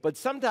word. But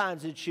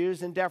sometimes it's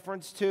used in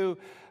deference to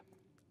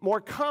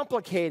more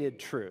complicated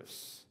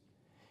truths.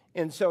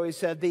 And so he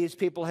said these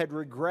people had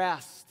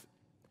regressed.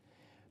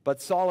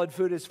 But solid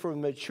food is for the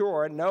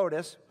mature,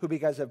 notice, who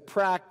because of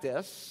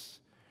practice,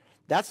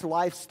 that's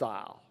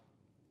lifestyle.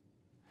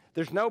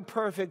 There's no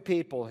perfect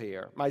people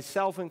here,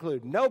 myself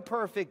included, no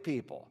perfect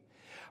people.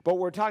 But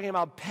we're talking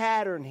about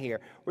pattern here.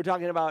 We're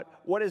talking about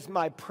what is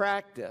my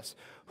practice,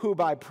 who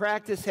by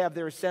practice have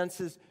their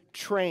senses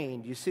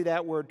trained. You see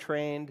that word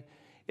trained?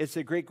 It's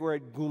the Greek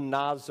word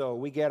gymnazo.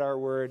 We get our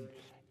word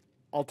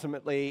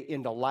ultimately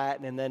into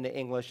Latin and then to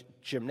English,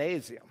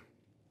 gymnasium.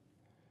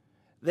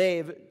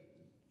 They've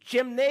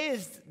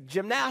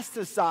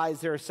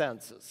gymnasticized their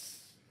senses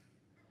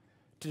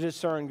to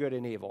discern good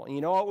and evil. And you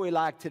know what we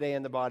lack today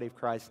in the body of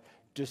Christ?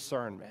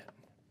 Discernment.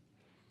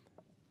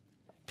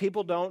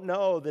 People don't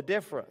know the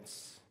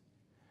difference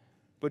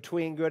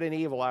between good and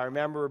evil. I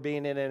remember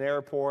being in an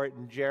airport,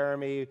 and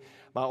Jeremy,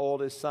 my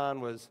oldest son,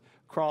 was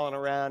crawling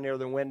around near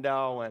the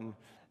window, and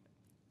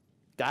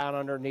down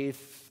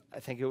underneath, I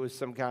think it was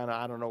some kind of,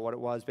 I don't know what it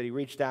was, but he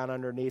reached down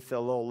underneath the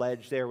little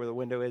ledge there where the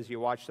window is. You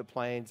watch the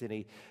planes, and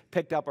he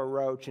picked up a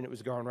roach, and it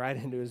was going right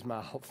into his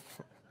mouth.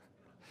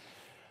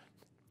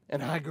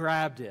 And I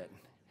grabbed it.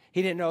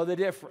 He didn't know the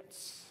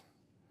difference.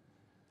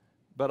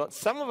 But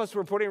some of us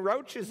were putting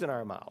roaches in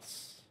our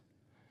mouths.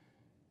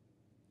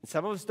 And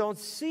some of us don't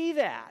see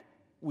that.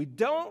 We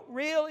don't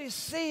really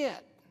see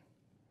it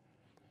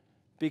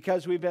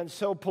because we've been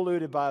so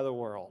polluted by the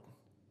world.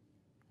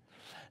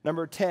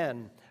 Number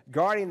 10,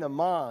 guarding the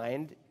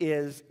mind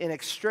is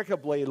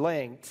inextricably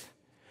linked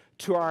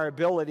to our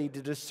ability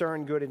to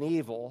discern good and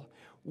evil,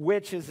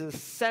 which is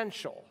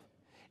essential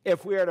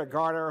if we are to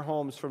guard our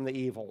homes from the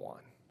evil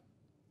one.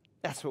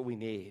 That's what we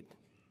need.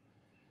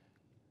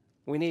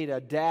 We need a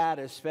dad,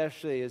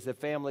 especially as the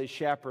family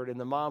shepherd, and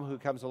the mom who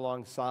comes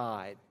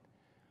alongside,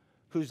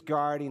 who's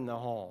guarding the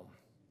home.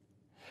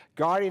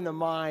 Guarding the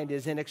mind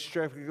is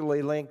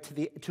inextricably linked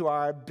to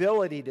our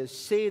ability to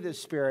see the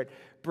Spirit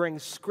bring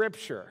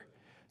Scripture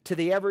to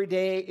the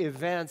everyday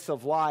events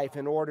of life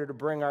in order to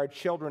bring our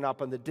children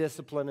up in the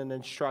discipline and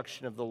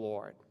instruction of the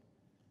Lord.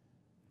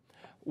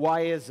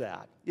 Why is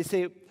that? You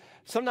see,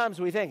 sometimes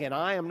we think, and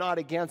I am not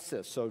against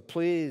this, so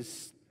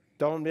please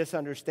don't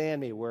misunderstand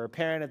me. We're a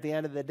parent at the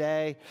end of the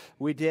day.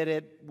 We did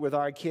it with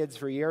our kids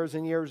for years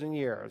and years and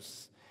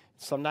years.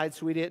 Some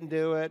nights we didn't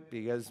do it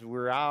because we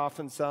were off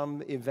in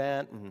some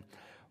event and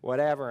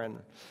whatever.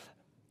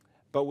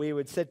 But we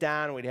would sit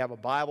down and we'd have a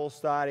Bible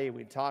study.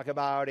 We'd talk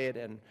about it,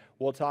 and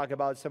we'll talk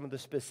about some of the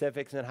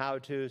specifics and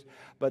how-tos.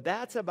 But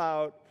that's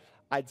about,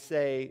 I'd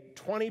say,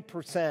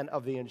 20%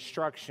 of the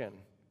instruction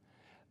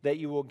that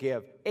you will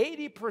give.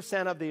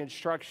 80% of the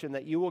instruction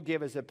that you will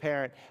give as a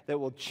parent that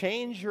will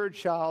change your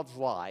child's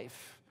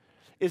life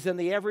is in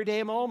the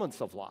everyday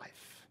moments of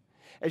life.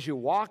 As you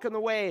walk in the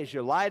way, as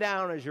you lie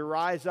down, as you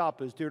rise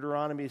up, as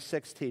Deuteronomy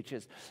 6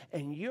 teaches.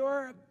 And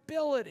your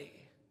ability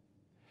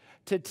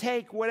to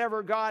take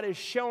whatever God is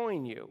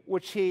showing you,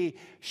 which he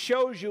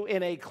shows you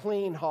in a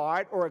clean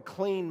heart or a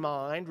clean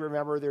mind,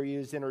 remember they're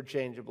used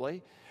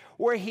interchangeably,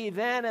 where he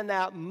then in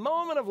that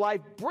moment of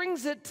life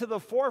brings it to the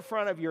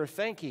forefront of your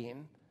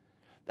thinking,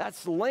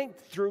 that's linked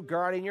through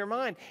guarding your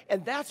mind.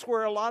 And that's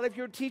where a lot of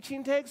your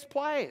teaching takes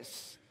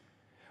place,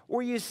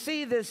 where you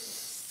see this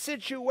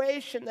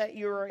situation that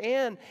you're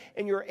in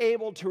and you're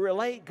able to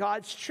relate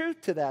God's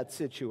truth to that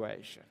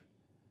situation.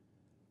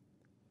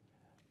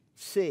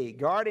 C,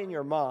 guarding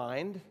your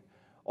mind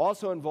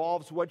also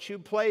involves what you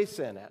place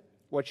in it,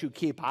 what you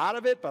keep out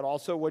of it, but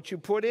also what you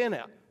put in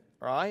it,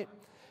 right?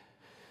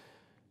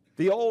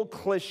 The old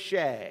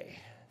cliche,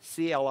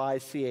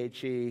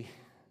 C-L-I-C-H-E,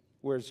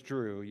 where's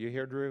Drew? You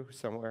hear Drew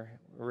somewhere?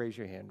 Raise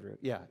your hand, Drew.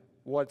 Yeah.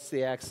 What's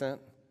the accent?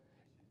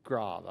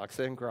 Grav.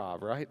 Accent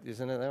grav, right?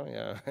 Isn't it that one?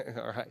 Yeah.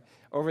 All right.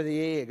 Over the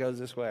E, it goes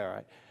this way, all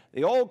right.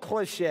 The old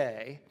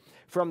cliche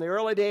from the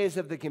early days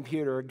of the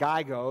computer,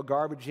 GIGO,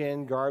 garbage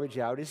in, garbage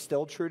out, is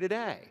still true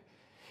today.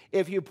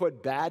 If you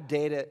put bad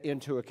data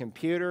into a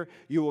computer,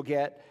 you will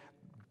get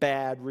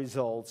bad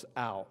results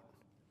out.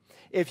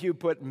 If you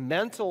put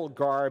mental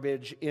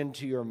garbage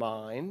into your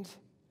mind,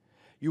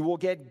 you will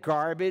get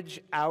garbage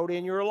out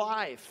in your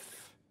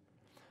life.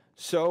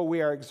 So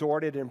we are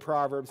exhorted in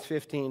Proverbs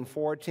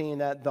 15:14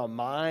 that the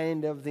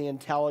mind of the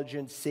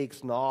intelligent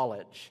seeks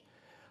knowledge,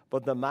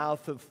 but the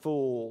mouth of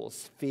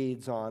fools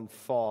feeds on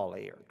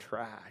folly or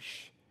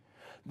trash.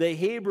 The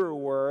Hebrew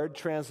word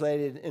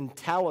translated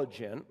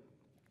intelligent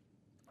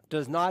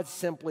does not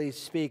simply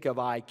speak of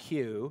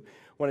IQ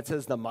when it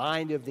says the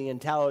mind of the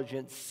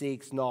intelligent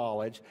seeks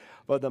knowledge,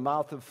 but the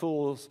mouth of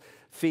fools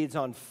feeds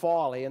on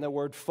folly. And the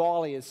word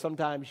folly is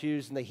sometimes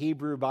used in the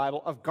Hebrew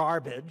Bible of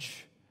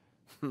garbage.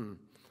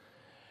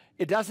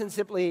 It doesn't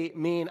simply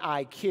mean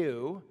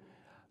IQ,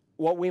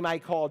 what we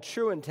might call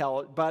true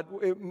intelligence, but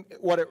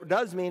what it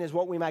does mean is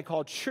what we might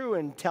call true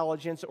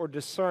intelligence or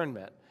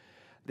discernment.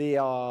 The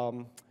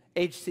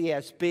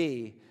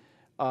HCSB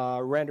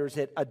renders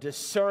it, a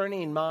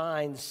discerning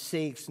mind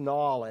seeks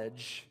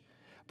knowledge,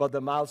 but the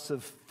mouth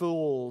of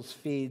fools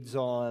feeds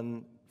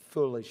on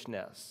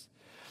foolishness.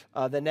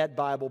 The Net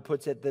Bible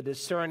puts it, the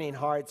discerning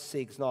heart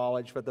seeks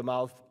knowledge, but the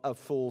mouth of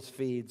fools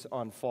feeds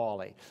on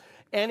folly.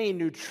 Any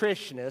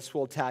nutritionist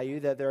will tell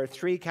you that there are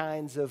three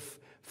kinds of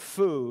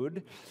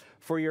food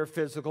for your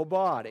physical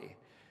body.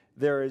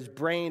 There is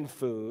brain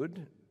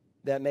food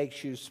that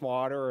makes you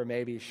smarter or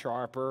maybe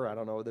sharper. I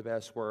don't know the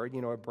best word.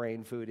 You know what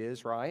brain food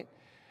is, right?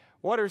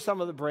 What are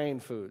some of the brain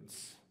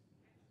foods?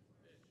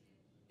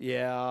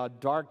 Yeah,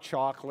 dark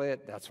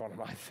chocolate, that's one of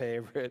my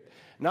favorite.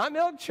 Not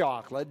milk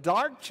chocolate,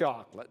 dark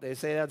chocolate. They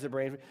say that's a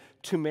brain food.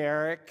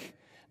 Turmeric.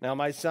 Now,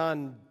 my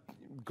son,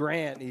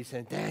 Grant, he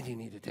said, Dad, you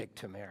need to take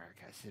turmeric.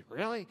 I said,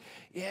 really?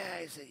 Yeah,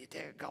 he said, you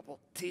take a couple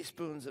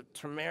teaspoons of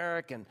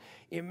turmeric and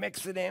you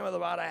mix it in with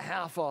about a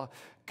half a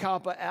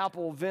cup of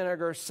apple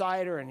vinegar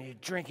cider and you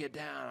drink it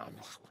down.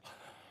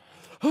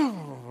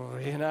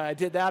 You know, I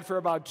did that for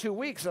about 2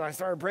 weeks, and I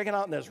started breaking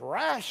out in this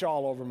rash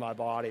all over my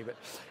body. But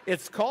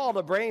it's called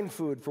a brain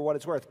food for what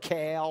it's worth.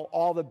 Kale,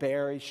 all the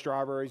berries,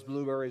 strawberries,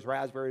 blueberries,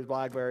 raspberries,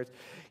 blackberries,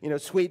 you know,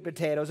 sweet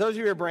potatoes. Those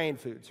are your brain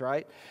foods,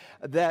 right?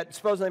 That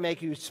supposedly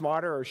make you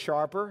smarter or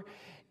sharper.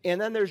 And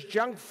then there's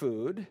junk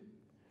food,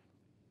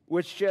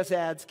 which just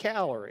adds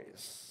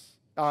calories.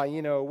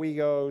 You know, we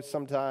go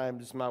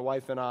sometimes, my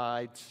wife and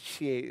I,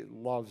 she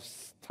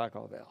loves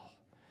Taco Bell.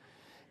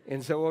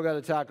 And so we'll go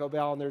to Taco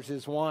Bell, and there's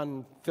this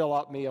one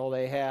fill-up meal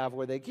they have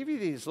where they give you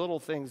these little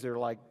things. They're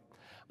like,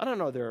 I don't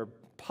know, they're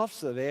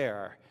puffs of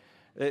air,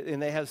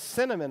 and they have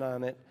cinnamon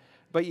on it,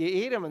 but you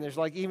eat them, and there's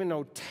like even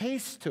no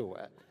taste to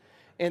it.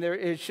 And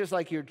it's just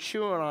like you're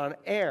chewing on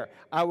air.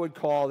 I would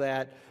call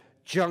that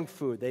junk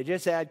food. They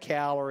just add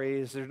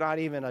calories. There's not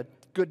even a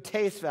good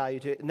taste value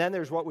to it. And then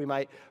there's what we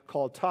might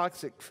call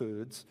toxic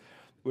foods,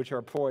 which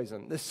are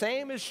poison. The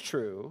same is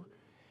true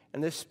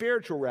in the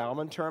spiritual realm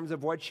in terms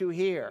of what you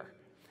hear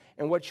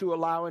and what you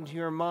allow into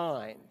your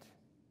mind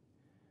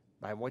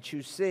by what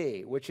you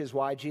see, which is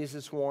why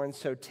Jesus warns,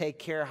 so take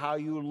care how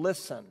you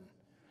listen.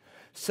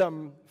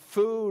 Some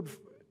food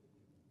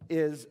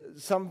is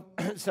some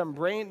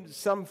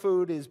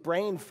food is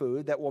brain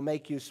food that will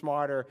make you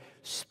smarter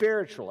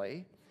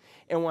spiritually,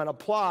 and when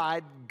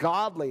applied,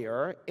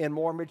 godlier and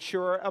more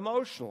mature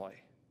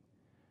emotionally.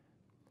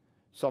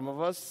 Some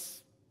of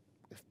us,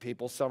 if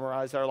people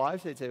summarize our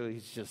lives, they say, well,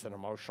 he's just an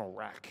emotional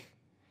wreck.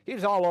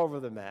 He's all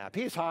over the map.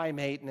 He's high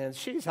maintenance.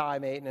 She's high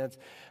maintenance.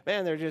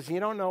 Man, they're just, you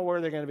don't know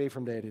where they're going to be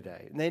from day to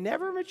day. And they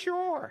never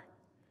mature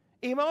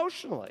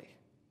emotionally.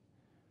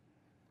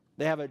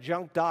 They have a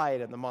junk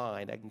diet in the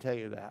mind, I can tell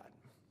you that.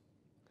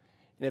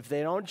 And if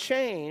they don't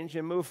change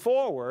and move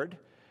forward,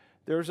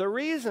 there's a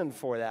reason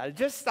for that. It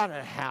just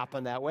doesn't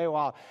happen that way.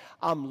 Well,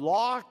 I'm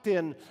locked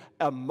in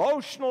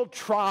emotional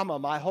trauma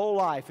my whole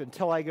life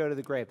until I go to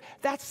the grave.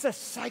 That's the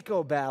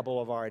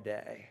psychobabble of our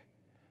day.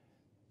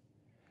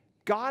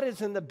 God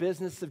is in the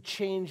business of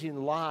changing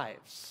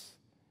lives,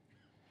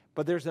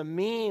 but there's a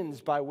means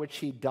by which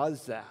he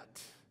does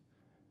that.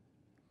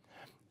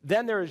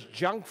 Then there's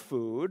junk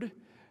food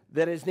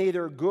that is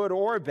neither good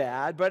or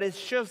bad, but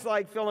it's just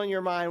like filling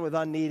your mind with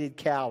unneeded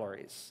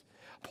calories.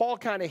 Paul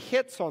kind of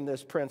hits on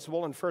this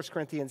principle in 1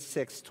 Corinthians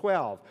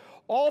 6:12.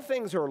 All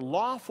things are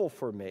lawful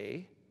for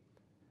me,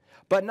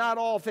 but not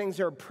all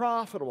things are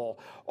profitable.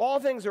 All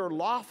things are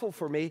lawful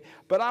for me,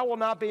 but I will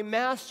not be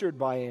mastered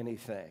by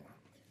anything.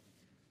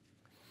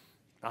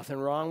 Nothing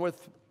wrong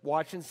with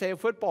watching, say, a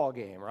football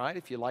game, right,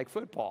 if you like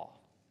football.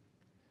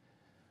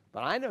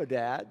 But I know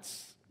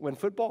dads, when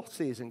football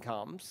season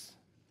comes,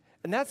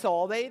 and that's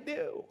all they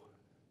do.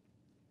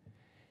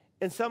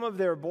 And some of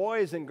their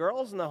boys and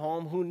girls in the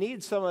home who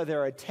need some of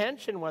their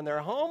attention when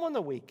they're home on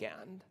the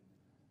weekend,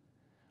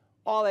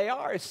 all they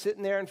are is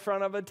sitting there in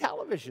front of a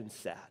television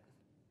set.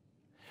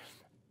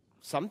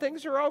 Some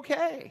things are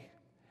okay,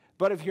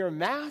 but if you're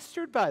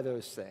mastered by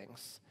those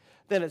things,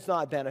 then it's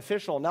not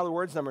beneficial. In other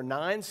words, number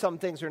 9, some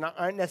things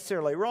aren't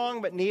necessarily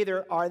wrong, but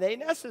neither are they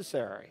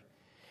necessary,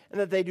 and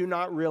that they do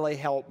not really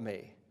help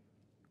me.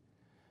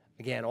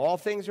 Again, all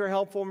things are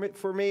helpful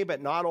for me, but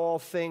not all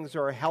things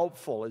are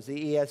helpful, as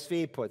the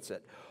ESV puts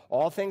it.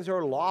 All things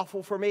are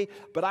lawful for me,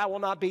 but I will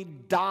not be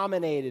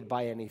dominated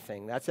by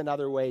anything. That's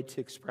another way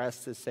to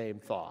express the same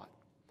thought.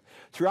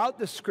 Throughout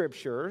the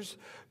Scriptures,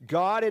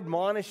 God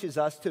admonishes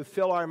us to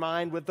fill our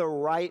mind with the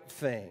right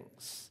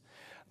things.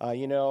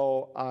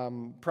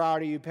 I'm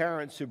proud of you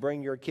parents who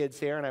bring your kids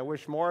here, and I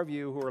wish more of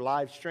you who are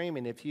live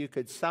streaming, if you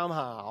could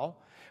somehow,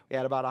 we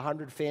had about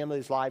 100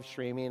 families live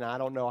streaming. I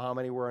don't know how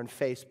many were on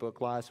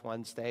Facebook last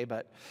Wednesday,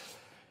 but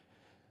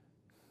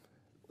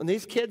when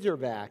these kids are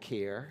back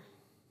here,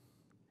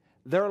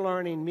 they're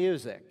learning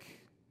music.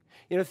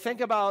 You know,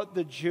 think about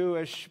the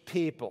Jewish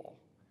people.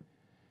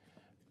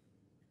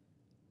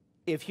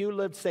 If you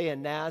lived, say,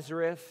 in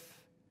Nazareth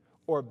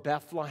or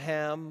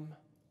Bethlehem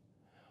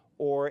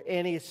or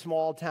any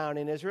small town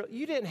in Israel,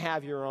 you didn't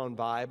have your own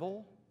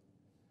Bible.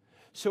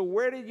 So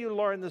where did you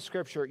learn the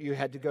Scripture? You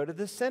had to go to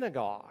the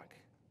synagogue.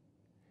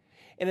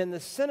 And in the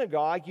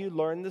synagogue, you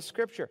learned the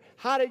Scripture.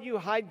 How did you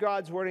hide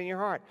God's Word in your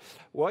heart?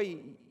 Well,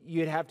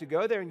 you'd have to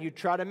go there and you'd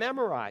try to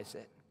memorize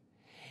it.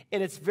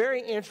 And it's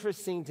very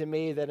interesting to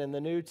me that in the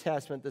New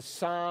Testament, the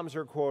Psalms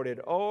are quoted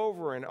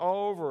over and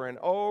over and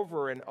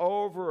over and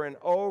over and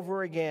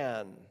over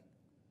again.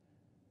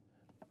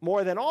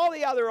 More than all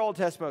the other Old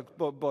Testament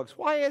books.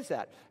 Why is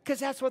that? Because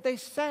that's what they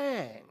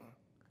sang.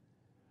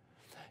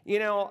 You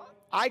know,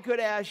 I could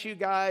ask you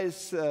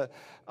guys,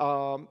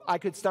 I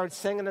could start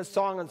singing a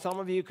song and some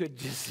of you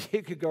could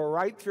you could go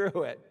right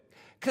through it.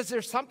 Because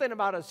there's something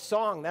about a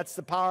song, that's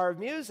the power of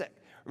music.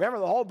 Remember,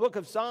 the whole book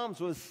of Psalms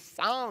was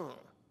sung.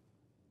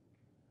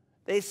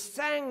 They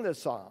sang the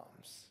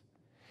Psalms.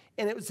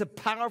 And it was a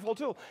powerful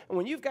tool. And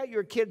when you've got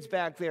your kids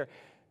back there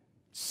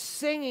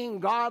singing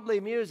godly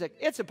music,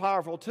 it's a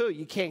powerful tool.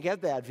 You can't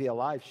get that via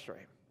live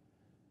stream.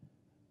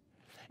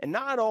 And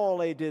not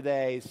only do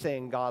they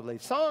sing godly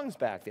songs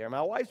back there,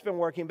 my wife's been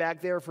working back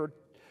there for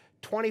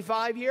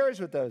 25 years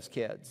with those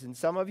kids, and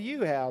some of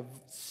you have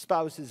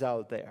spouses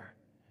out there.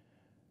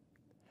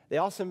 They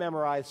also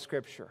memorize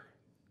Scripture.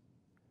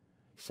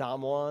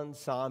 Psalm 1,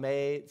 Psalm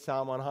 8,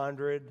 Psalm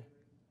 100.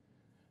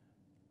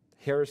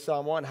 Here's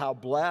Psalm 1. How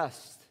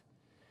blessed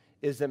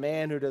is the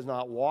man who does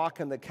not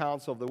walk in the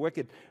counsel of the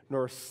wicked,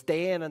 nor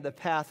stand in the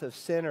path of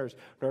sinners,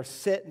 nor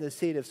sit in the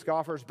seat of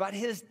scoffers, but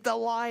his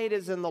delight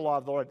is in the law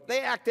of the Lord.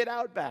 They act it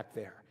out back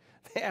there.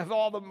 They have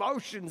all the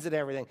motions and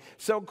everything.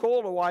 So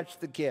cool to watch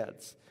the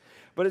kids.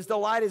 But his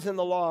delight is in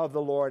the law of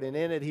the Lord, and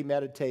in it he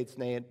meditates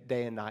day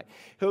and night.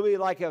 He'll be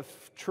like a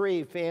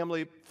tree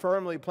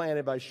firmly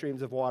planted by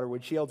streams of water,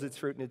 which yields its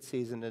fruit in its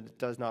season, and it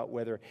does not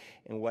wither.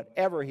 And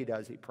whatever he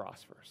does, he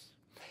prospers.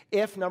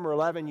 If, number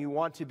 11, you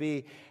want to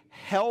be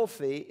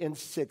healthy and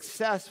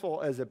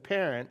successful as a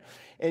parent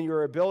in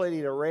your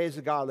ability to raise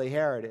a godly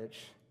heritage,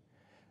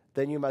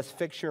 then you must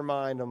fix your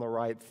mind on the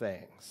right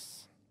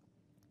things.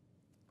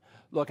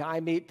 Look,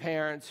 I meet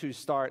parents who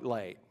start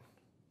late.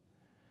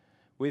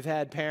 We've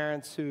had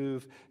parents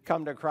who've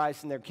come to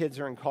Christ and their kids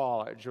are in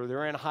college, or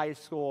they're in high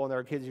school and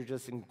their kids are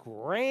just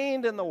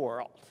ingrained in the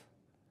world.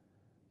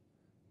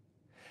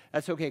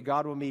 That's okay.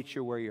 God will meet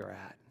you where you're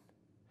at.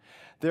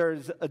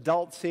 There's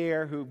adults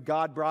here who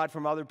God brought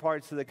from other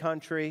parts of the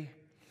country,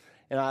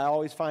 and I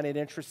always find it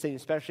interesting,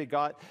 especially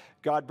God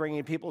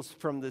bringing people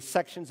from the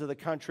sections of the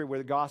country where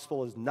the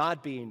gospel is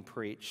not being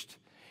preached,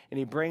 and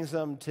he brings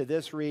them to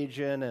this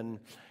region. And,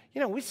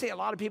 you know, we see a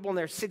lot of people in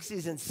their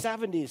 60s and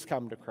 70s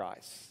come to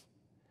Christ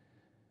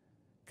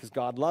because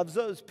God loves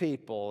those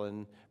people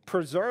and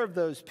preserved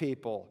those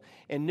people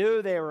and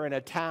knew they were in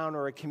a town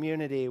or a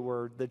community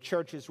where the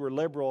churches were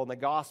liberal and the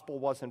gospel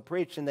wasn't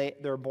preached, and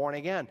they're born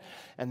again.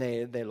 And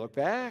they look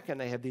back and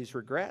they have these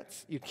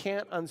regrets. You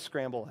can't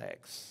unscramble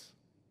eggs.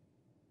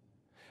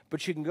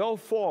 But you can go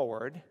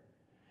forward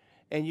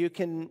and you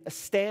can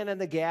stand in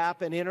the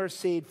gap and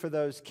intercede for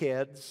those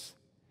kids.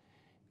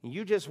 And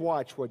you just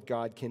watch what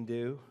God can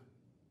do.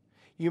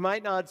 You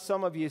might not,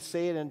 some of you,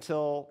 see it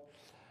until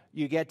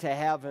you get to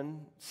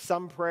heaven.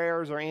 Some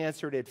prayers are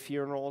answered at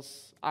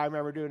funerals. I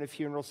remember doing a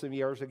funeral some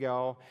years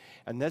ago,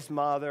 and this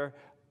mother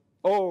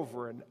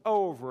over and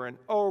over and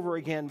over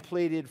again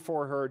pleaded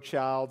for her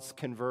child's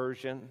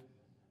conversion.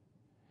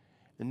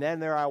 And then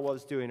there I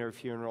was doing her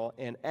funeral,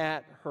 and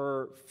at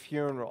her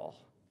funeral,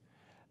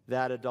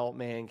 that adult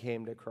man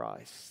came to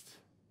Christ.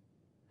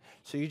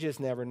 So you just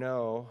never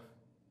know.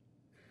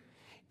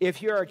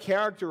 If you're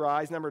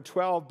characterized, number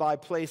 12, by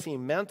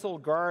placing mental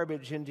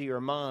garbage into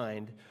your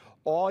mind,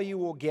 all you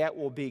will get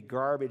will be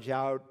garbage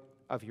out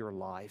of your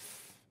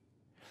life.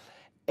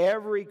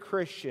 Every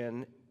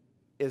Christian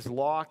is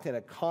locked in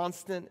a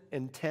constant,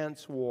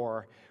 intense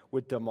war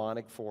with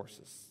demonic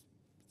forces.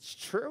 It's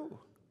true.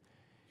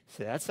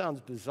 See, that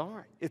sounds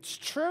bizarre. It's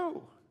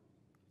true.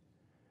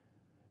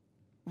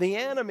 The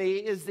enemy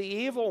is the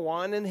evil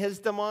one and his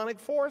demonic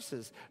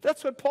forces.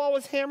 That's what Paul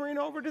was hammering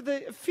over to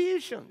the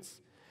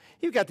Ephesians.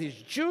 You've got these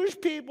Jewish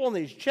people and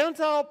these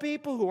Gentile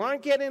people who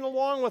aren't getting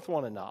along with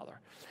one another.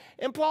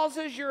 And Paul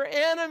says your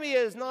enemy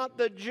is not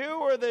the Jew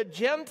or the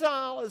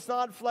Gentile. It's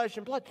not flesh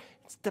and blood.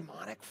 It's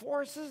demonic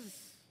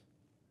forces.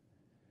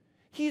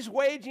 He's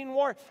waging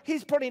war.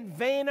 He's putting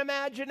vain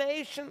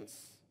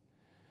imaginations.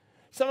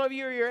 Some of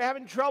you, you're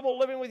having trouble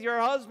living with your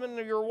husband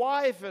or your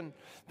wife, and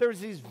there's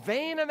these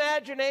vain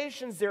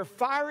imaginations. They're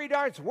fiery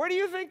darts. Where do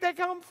you think they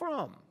come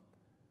from?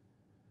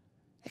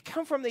 They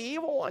come from the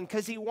evil one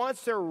because he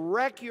wants to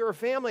wreck your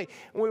family.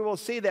 And we will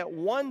see that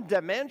one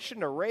dimension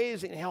to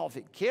raising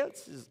healthy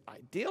kids is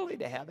ideally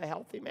to have a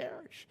healthy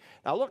marriage.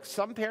 Now look,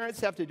 some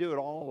parents have to do it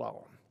all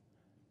alone.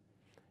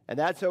 And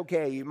that's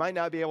okay. You might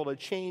not be able to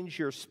change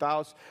your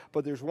spouse,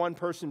 but there's one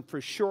person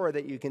for sure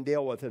that you can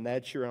deal with, and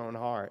that's your own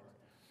heart.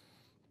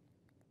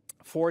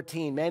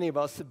 14, many of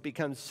us have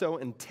become so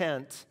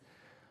intent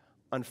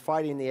on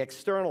fighting the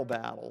external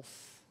battles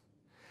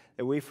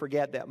that we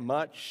forget that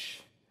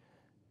much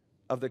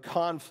of the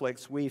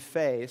conflicts we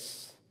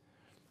face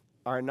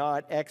are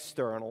not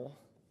external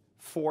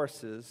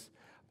forces,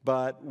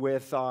 but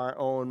with our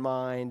own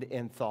mind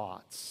and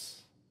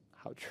thoughts.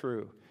 How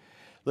true.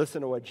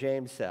 Listen to what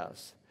James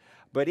says.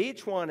 But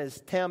each one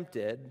is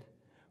tempted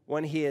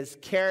when he is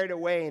carried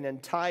away and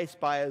enticed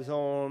by his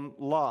own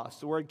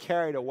lust. The word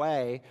carried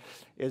away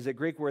is a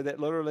Greek word that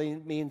literally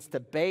means to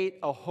bait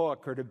a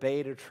hook or to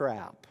bait a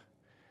trap.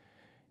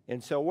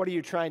 And so what are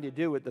you trying to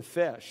do with the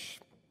fish?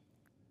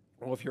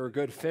 Well, if you're a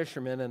good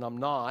fisherman, and I'm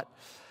not,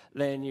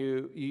 then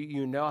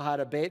you know how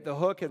to bait the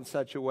hook in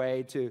such a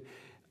way to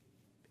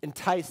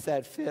entice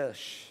that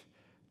fish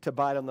to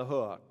bite on the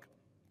hook.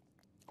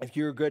 If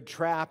you're a good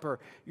trapper,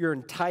 you're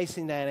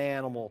enticing that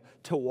animal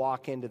to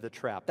walk into the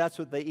trap. That's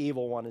what the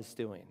evil one is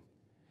doing.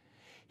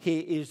 He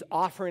is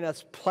offering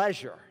us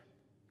pleasure.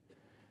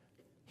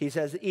 He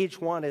says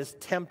each one is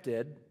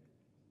tempted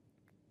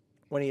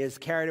when he is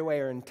carried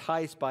away or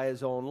enticed by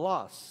his own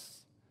lusts.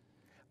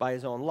 By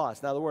his own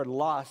lust. Now, the word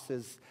lust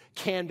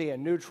can be a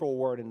neutral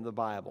word in the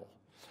Bible.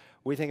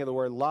 We think of the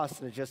word lust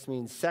and it just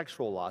means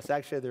sexual lust.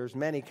 Actually, there's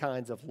many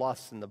kinds of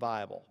lusts in the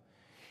Bible.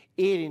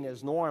 Eating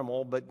is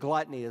normal, but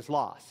gluttony is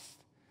lust.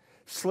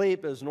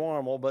 Sleep is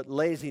normal, but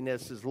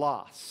laziness is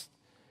lust.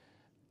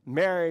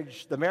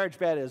 The marriage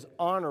bed is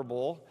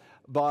honorable,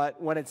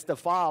 but when it's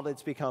defiled,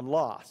 it's become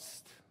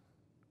lust.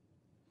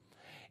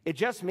 It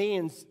just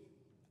means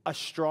a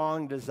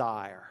strong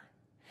desire.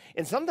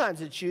 And sometimes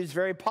it's used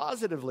very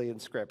positively in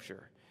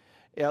Scripture.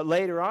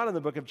 Later on in the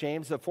book of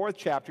James, the 4th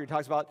chapter, he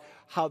talks about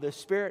how the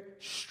Spirit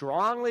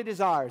strongly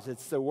desires.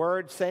 It's the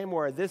word, same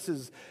word. This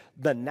is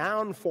the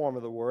noun form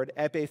of the word,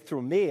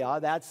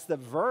 epithumia. That's the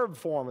verb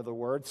form of the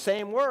word.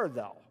 Same word,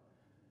 though.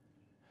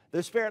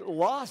 The Spirit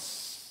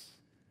lusts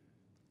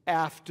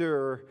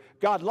after,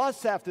 God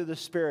lusts after the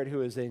Spirit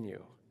who is in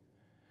you.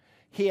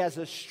 He has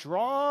a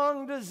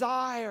strong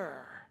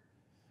desire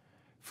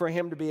for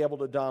Him to be able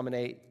to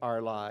dominate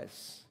our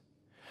lives.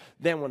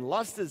 Then when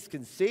lust is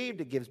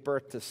conceived, it gives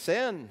birth to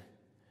sin.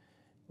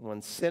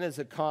 When sin is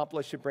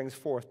accomplished, it brings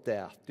forth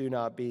death. Do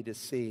not be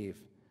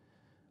deceived,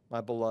 my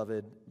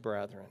beloved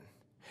brethren.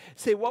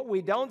 See, what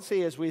we don't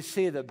see is we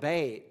see the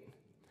bait,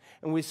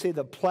 and we see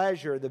the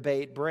pleasure the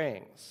bait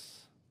brings.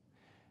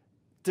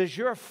 Does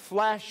your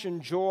flesh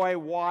enjoy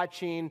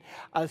watching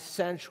a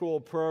sensual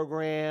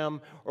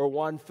program or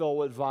one filled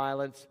with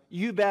violence?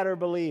 You better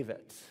believe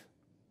it.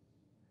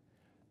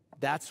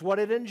 That's what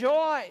it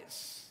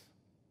enjoys.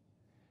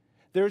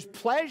 There's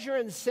pleasure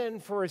in sin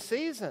for a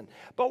season.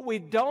 But what we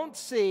don't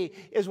see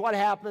is what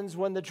happens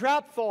when the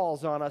trap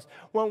falls on us,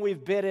 when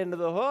we've bit into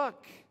the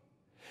hook.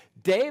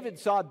 David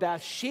saw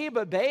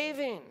Bathsheba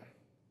bathing.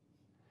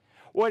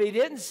 What he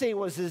didn't see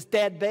was his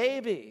dead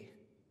baby.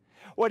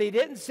 What he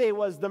didn't see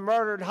was the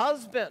murdered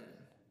husband.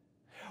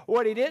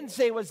 What he didn't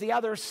see was the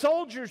other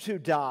soldiers who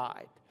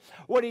died.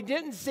 What he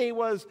didn't see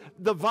was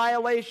the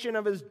violation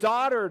of his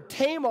daughter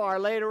Tamar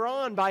later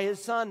on by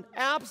his son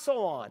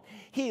Absalom.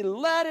 He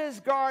let his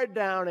guard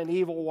down and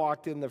evil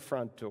walked in the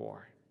front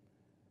door.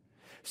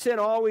 Sin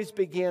always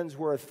begins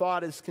where a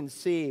thought is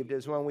conceived,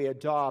 is when we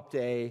adopt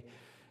a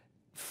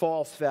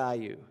false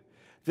value.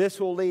 This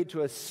will lead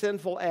to a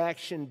sinful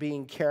action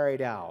being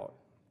carried out.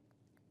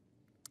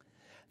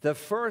 The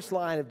first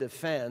line of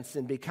defense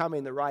in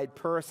becoming the right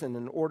person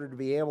in order to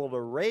be able to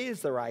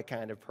raise the right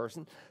kind of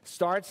person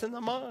starts in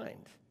the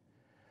mind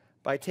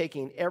by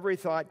taking every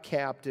thought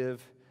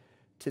captive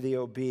to the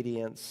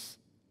obedience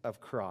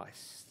of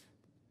Christ.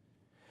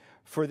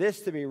 For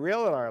this to be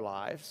real in our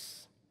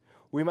lives,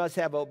 we must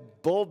have a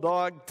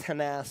bulldog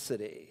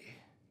tenacity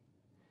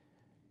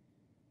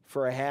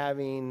for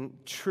having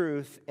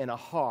truth in a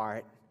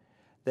heart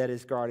that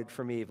is guarded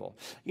from evil.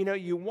 You know,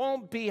 you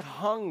won't be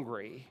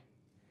hungry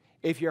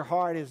if your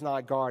heart is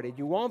not guarded.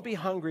 You won't be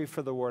hungry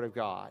for the Word of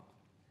God.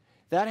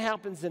 That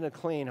happens in a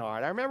clean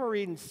heart. I remember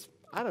reading,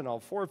 4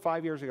 or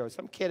 5 years ago,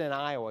 some kid in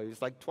Iowa. He was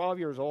like 12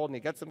 years old, and he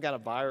got some kind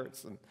of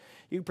virus. And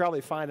you can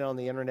probably find it on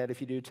the internet if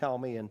you do tell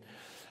me. And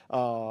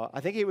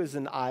I think he was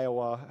in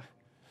Iowa.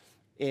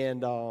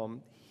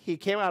 And he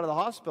came out of the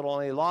hospital,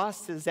 and he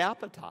lost his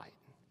appetite.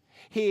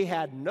 He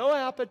had no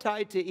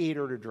appetite to eat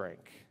or to drink.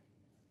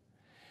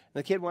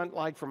 The kid went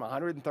like from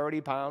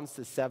 130 pounds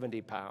to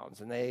 70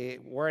 pounds, and they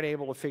weren't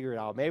able to figure it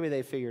out. Maybe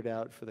they figured it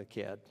out for the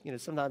kid. You know,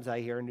 sometimes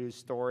I hear a news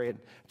story and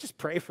just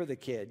pray for the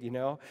kid, you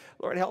know.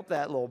 Lord, help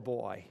that little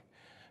boy.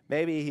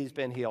 Maybe he's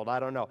been healed.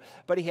 I don't know.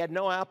 But he had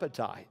no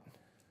appetite.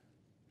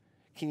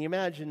 Can you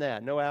imagine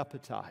that? No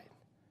appetite.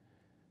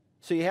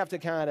 So you have to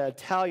kind of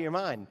tell your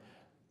mind,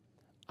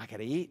 I got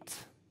to eat.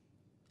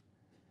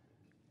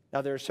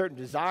 Now, there are certain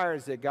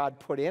desires that God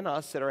put in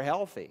us that are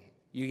healthy.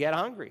 You get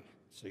hungry,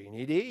 so you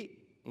need to eat.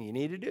 And you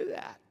need to do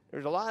that.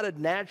 There's a lot of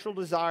natural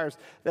desires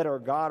that are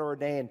God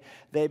ordained.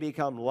 They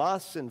become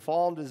lusts and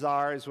fallen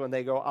desires when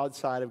they go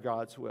outside of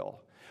God's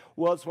will.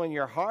 Well, it's when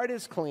your heart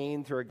is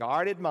clean through a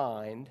guarded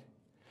mind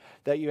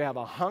that you have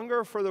a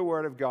hunger for the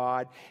Word of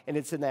God, and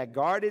it's in that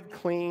guarded,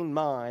 clean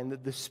mind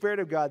that the Spirit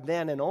of God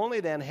then and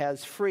only then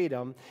has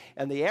freedom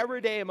in the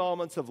everyday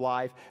moments of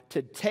life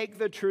to take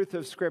the truth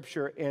of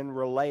Scripture and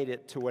relate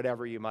it to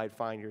whatever you might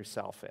find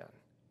yourself in.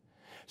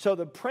 So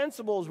the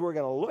principles we're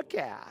going to look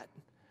at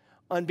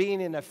on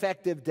being an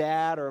effective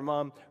dad or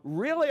mom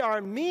really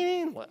are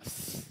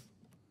meaningless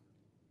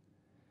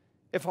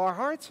if our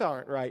hearts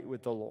aren't right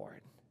with the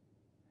Lord.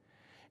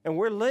 And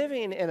we're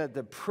living in a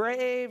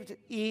depraved,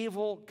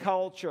 evil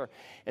culture.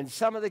 And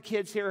some of the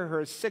kids here who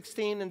are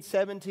 16 and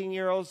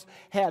 17-year-olds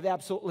have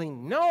absolutely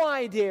no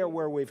idea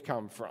where we've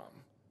come from.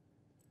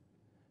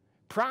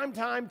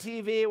 Primetime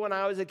TV when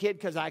I was a kid,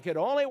 because I could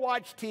only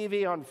watch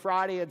TV on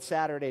Friday and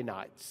Saturday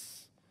nights.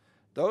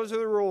 Those are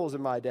the rules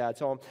in my dad's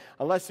home.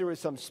 Unless there was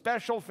some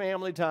special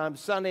family time,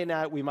 Sunday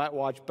night we might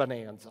watch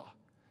Bonanza.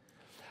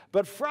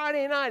 But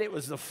Friday night, it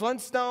was the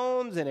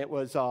Flintstones, and it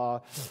was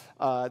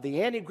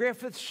the Andy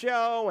Griffith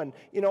Show,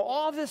 and,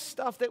 all this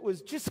stuff that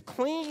was just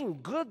clean,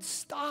 good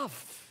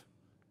stuff.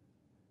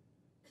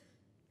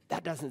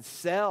 That doesn't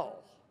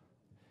sell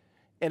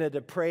in a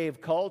depraved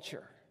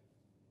culture.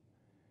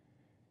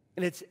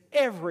 And it's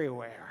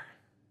everywhere.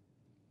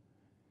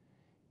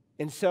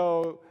 And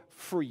so,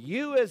 for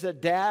you as a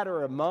dad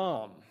or a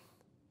mom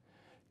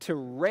to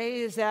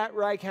raise that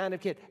right kind of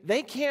kid,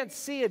 they can't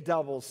see a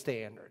double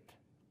standard.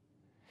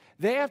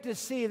 They have to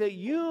see that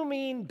you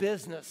mean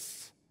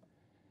business,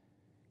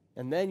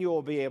 and then you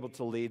will be able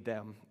to lead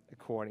them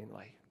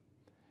accordingly.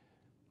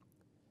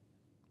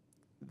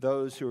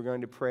 Those who are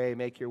going to pray,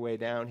 make your way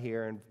down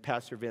here, and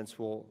Pastor Vince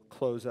will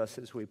close us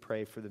as we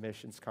pray for the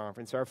missions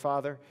conference. Our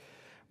Father,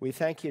 we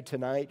thank you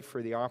tonight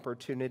for the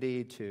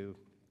opportunity to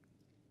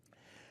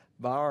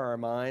bow our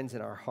minds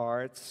and our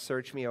hearts.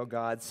 Search me, O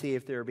God, see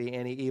if there be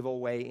any evil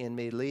way in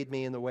me. Lead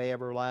me in the way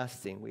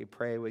everlasting. We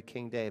pray with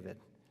King David.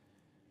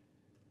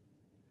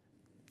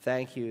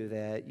 Thank you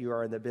that you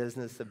are in the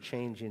business of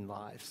changing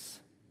lives.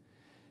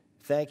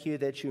 Thank you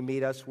that you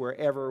meet us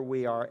wherever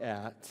we are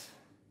at.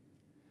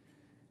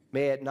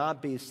 May it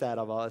not be said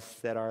of us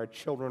that our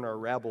children are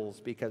rebels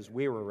because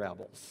we were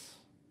rebels.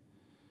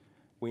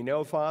 We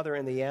know, Father,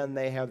 in the end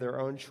they have their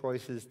own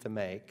choices to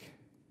make.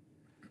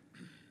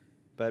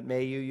 But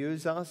may you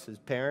use us as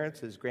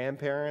parents, as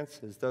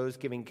grandparents, as those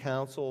giving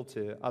counsel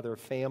to other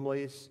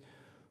families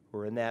who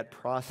are in that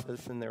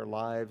process in their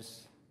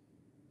lives.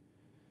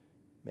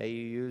 May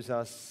you use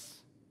us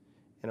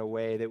in a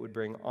way that would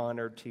bring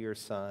honor to your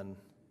Son.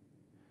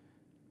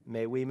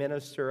 May we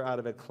minister out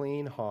of a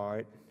clean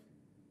heart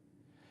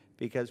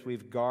because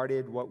we've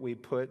guarded what we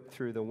put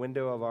through the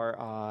window of our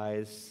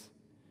eyes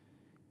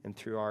and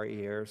through our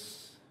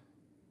ears.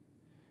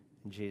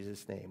 In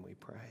Jesus' name we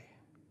pray.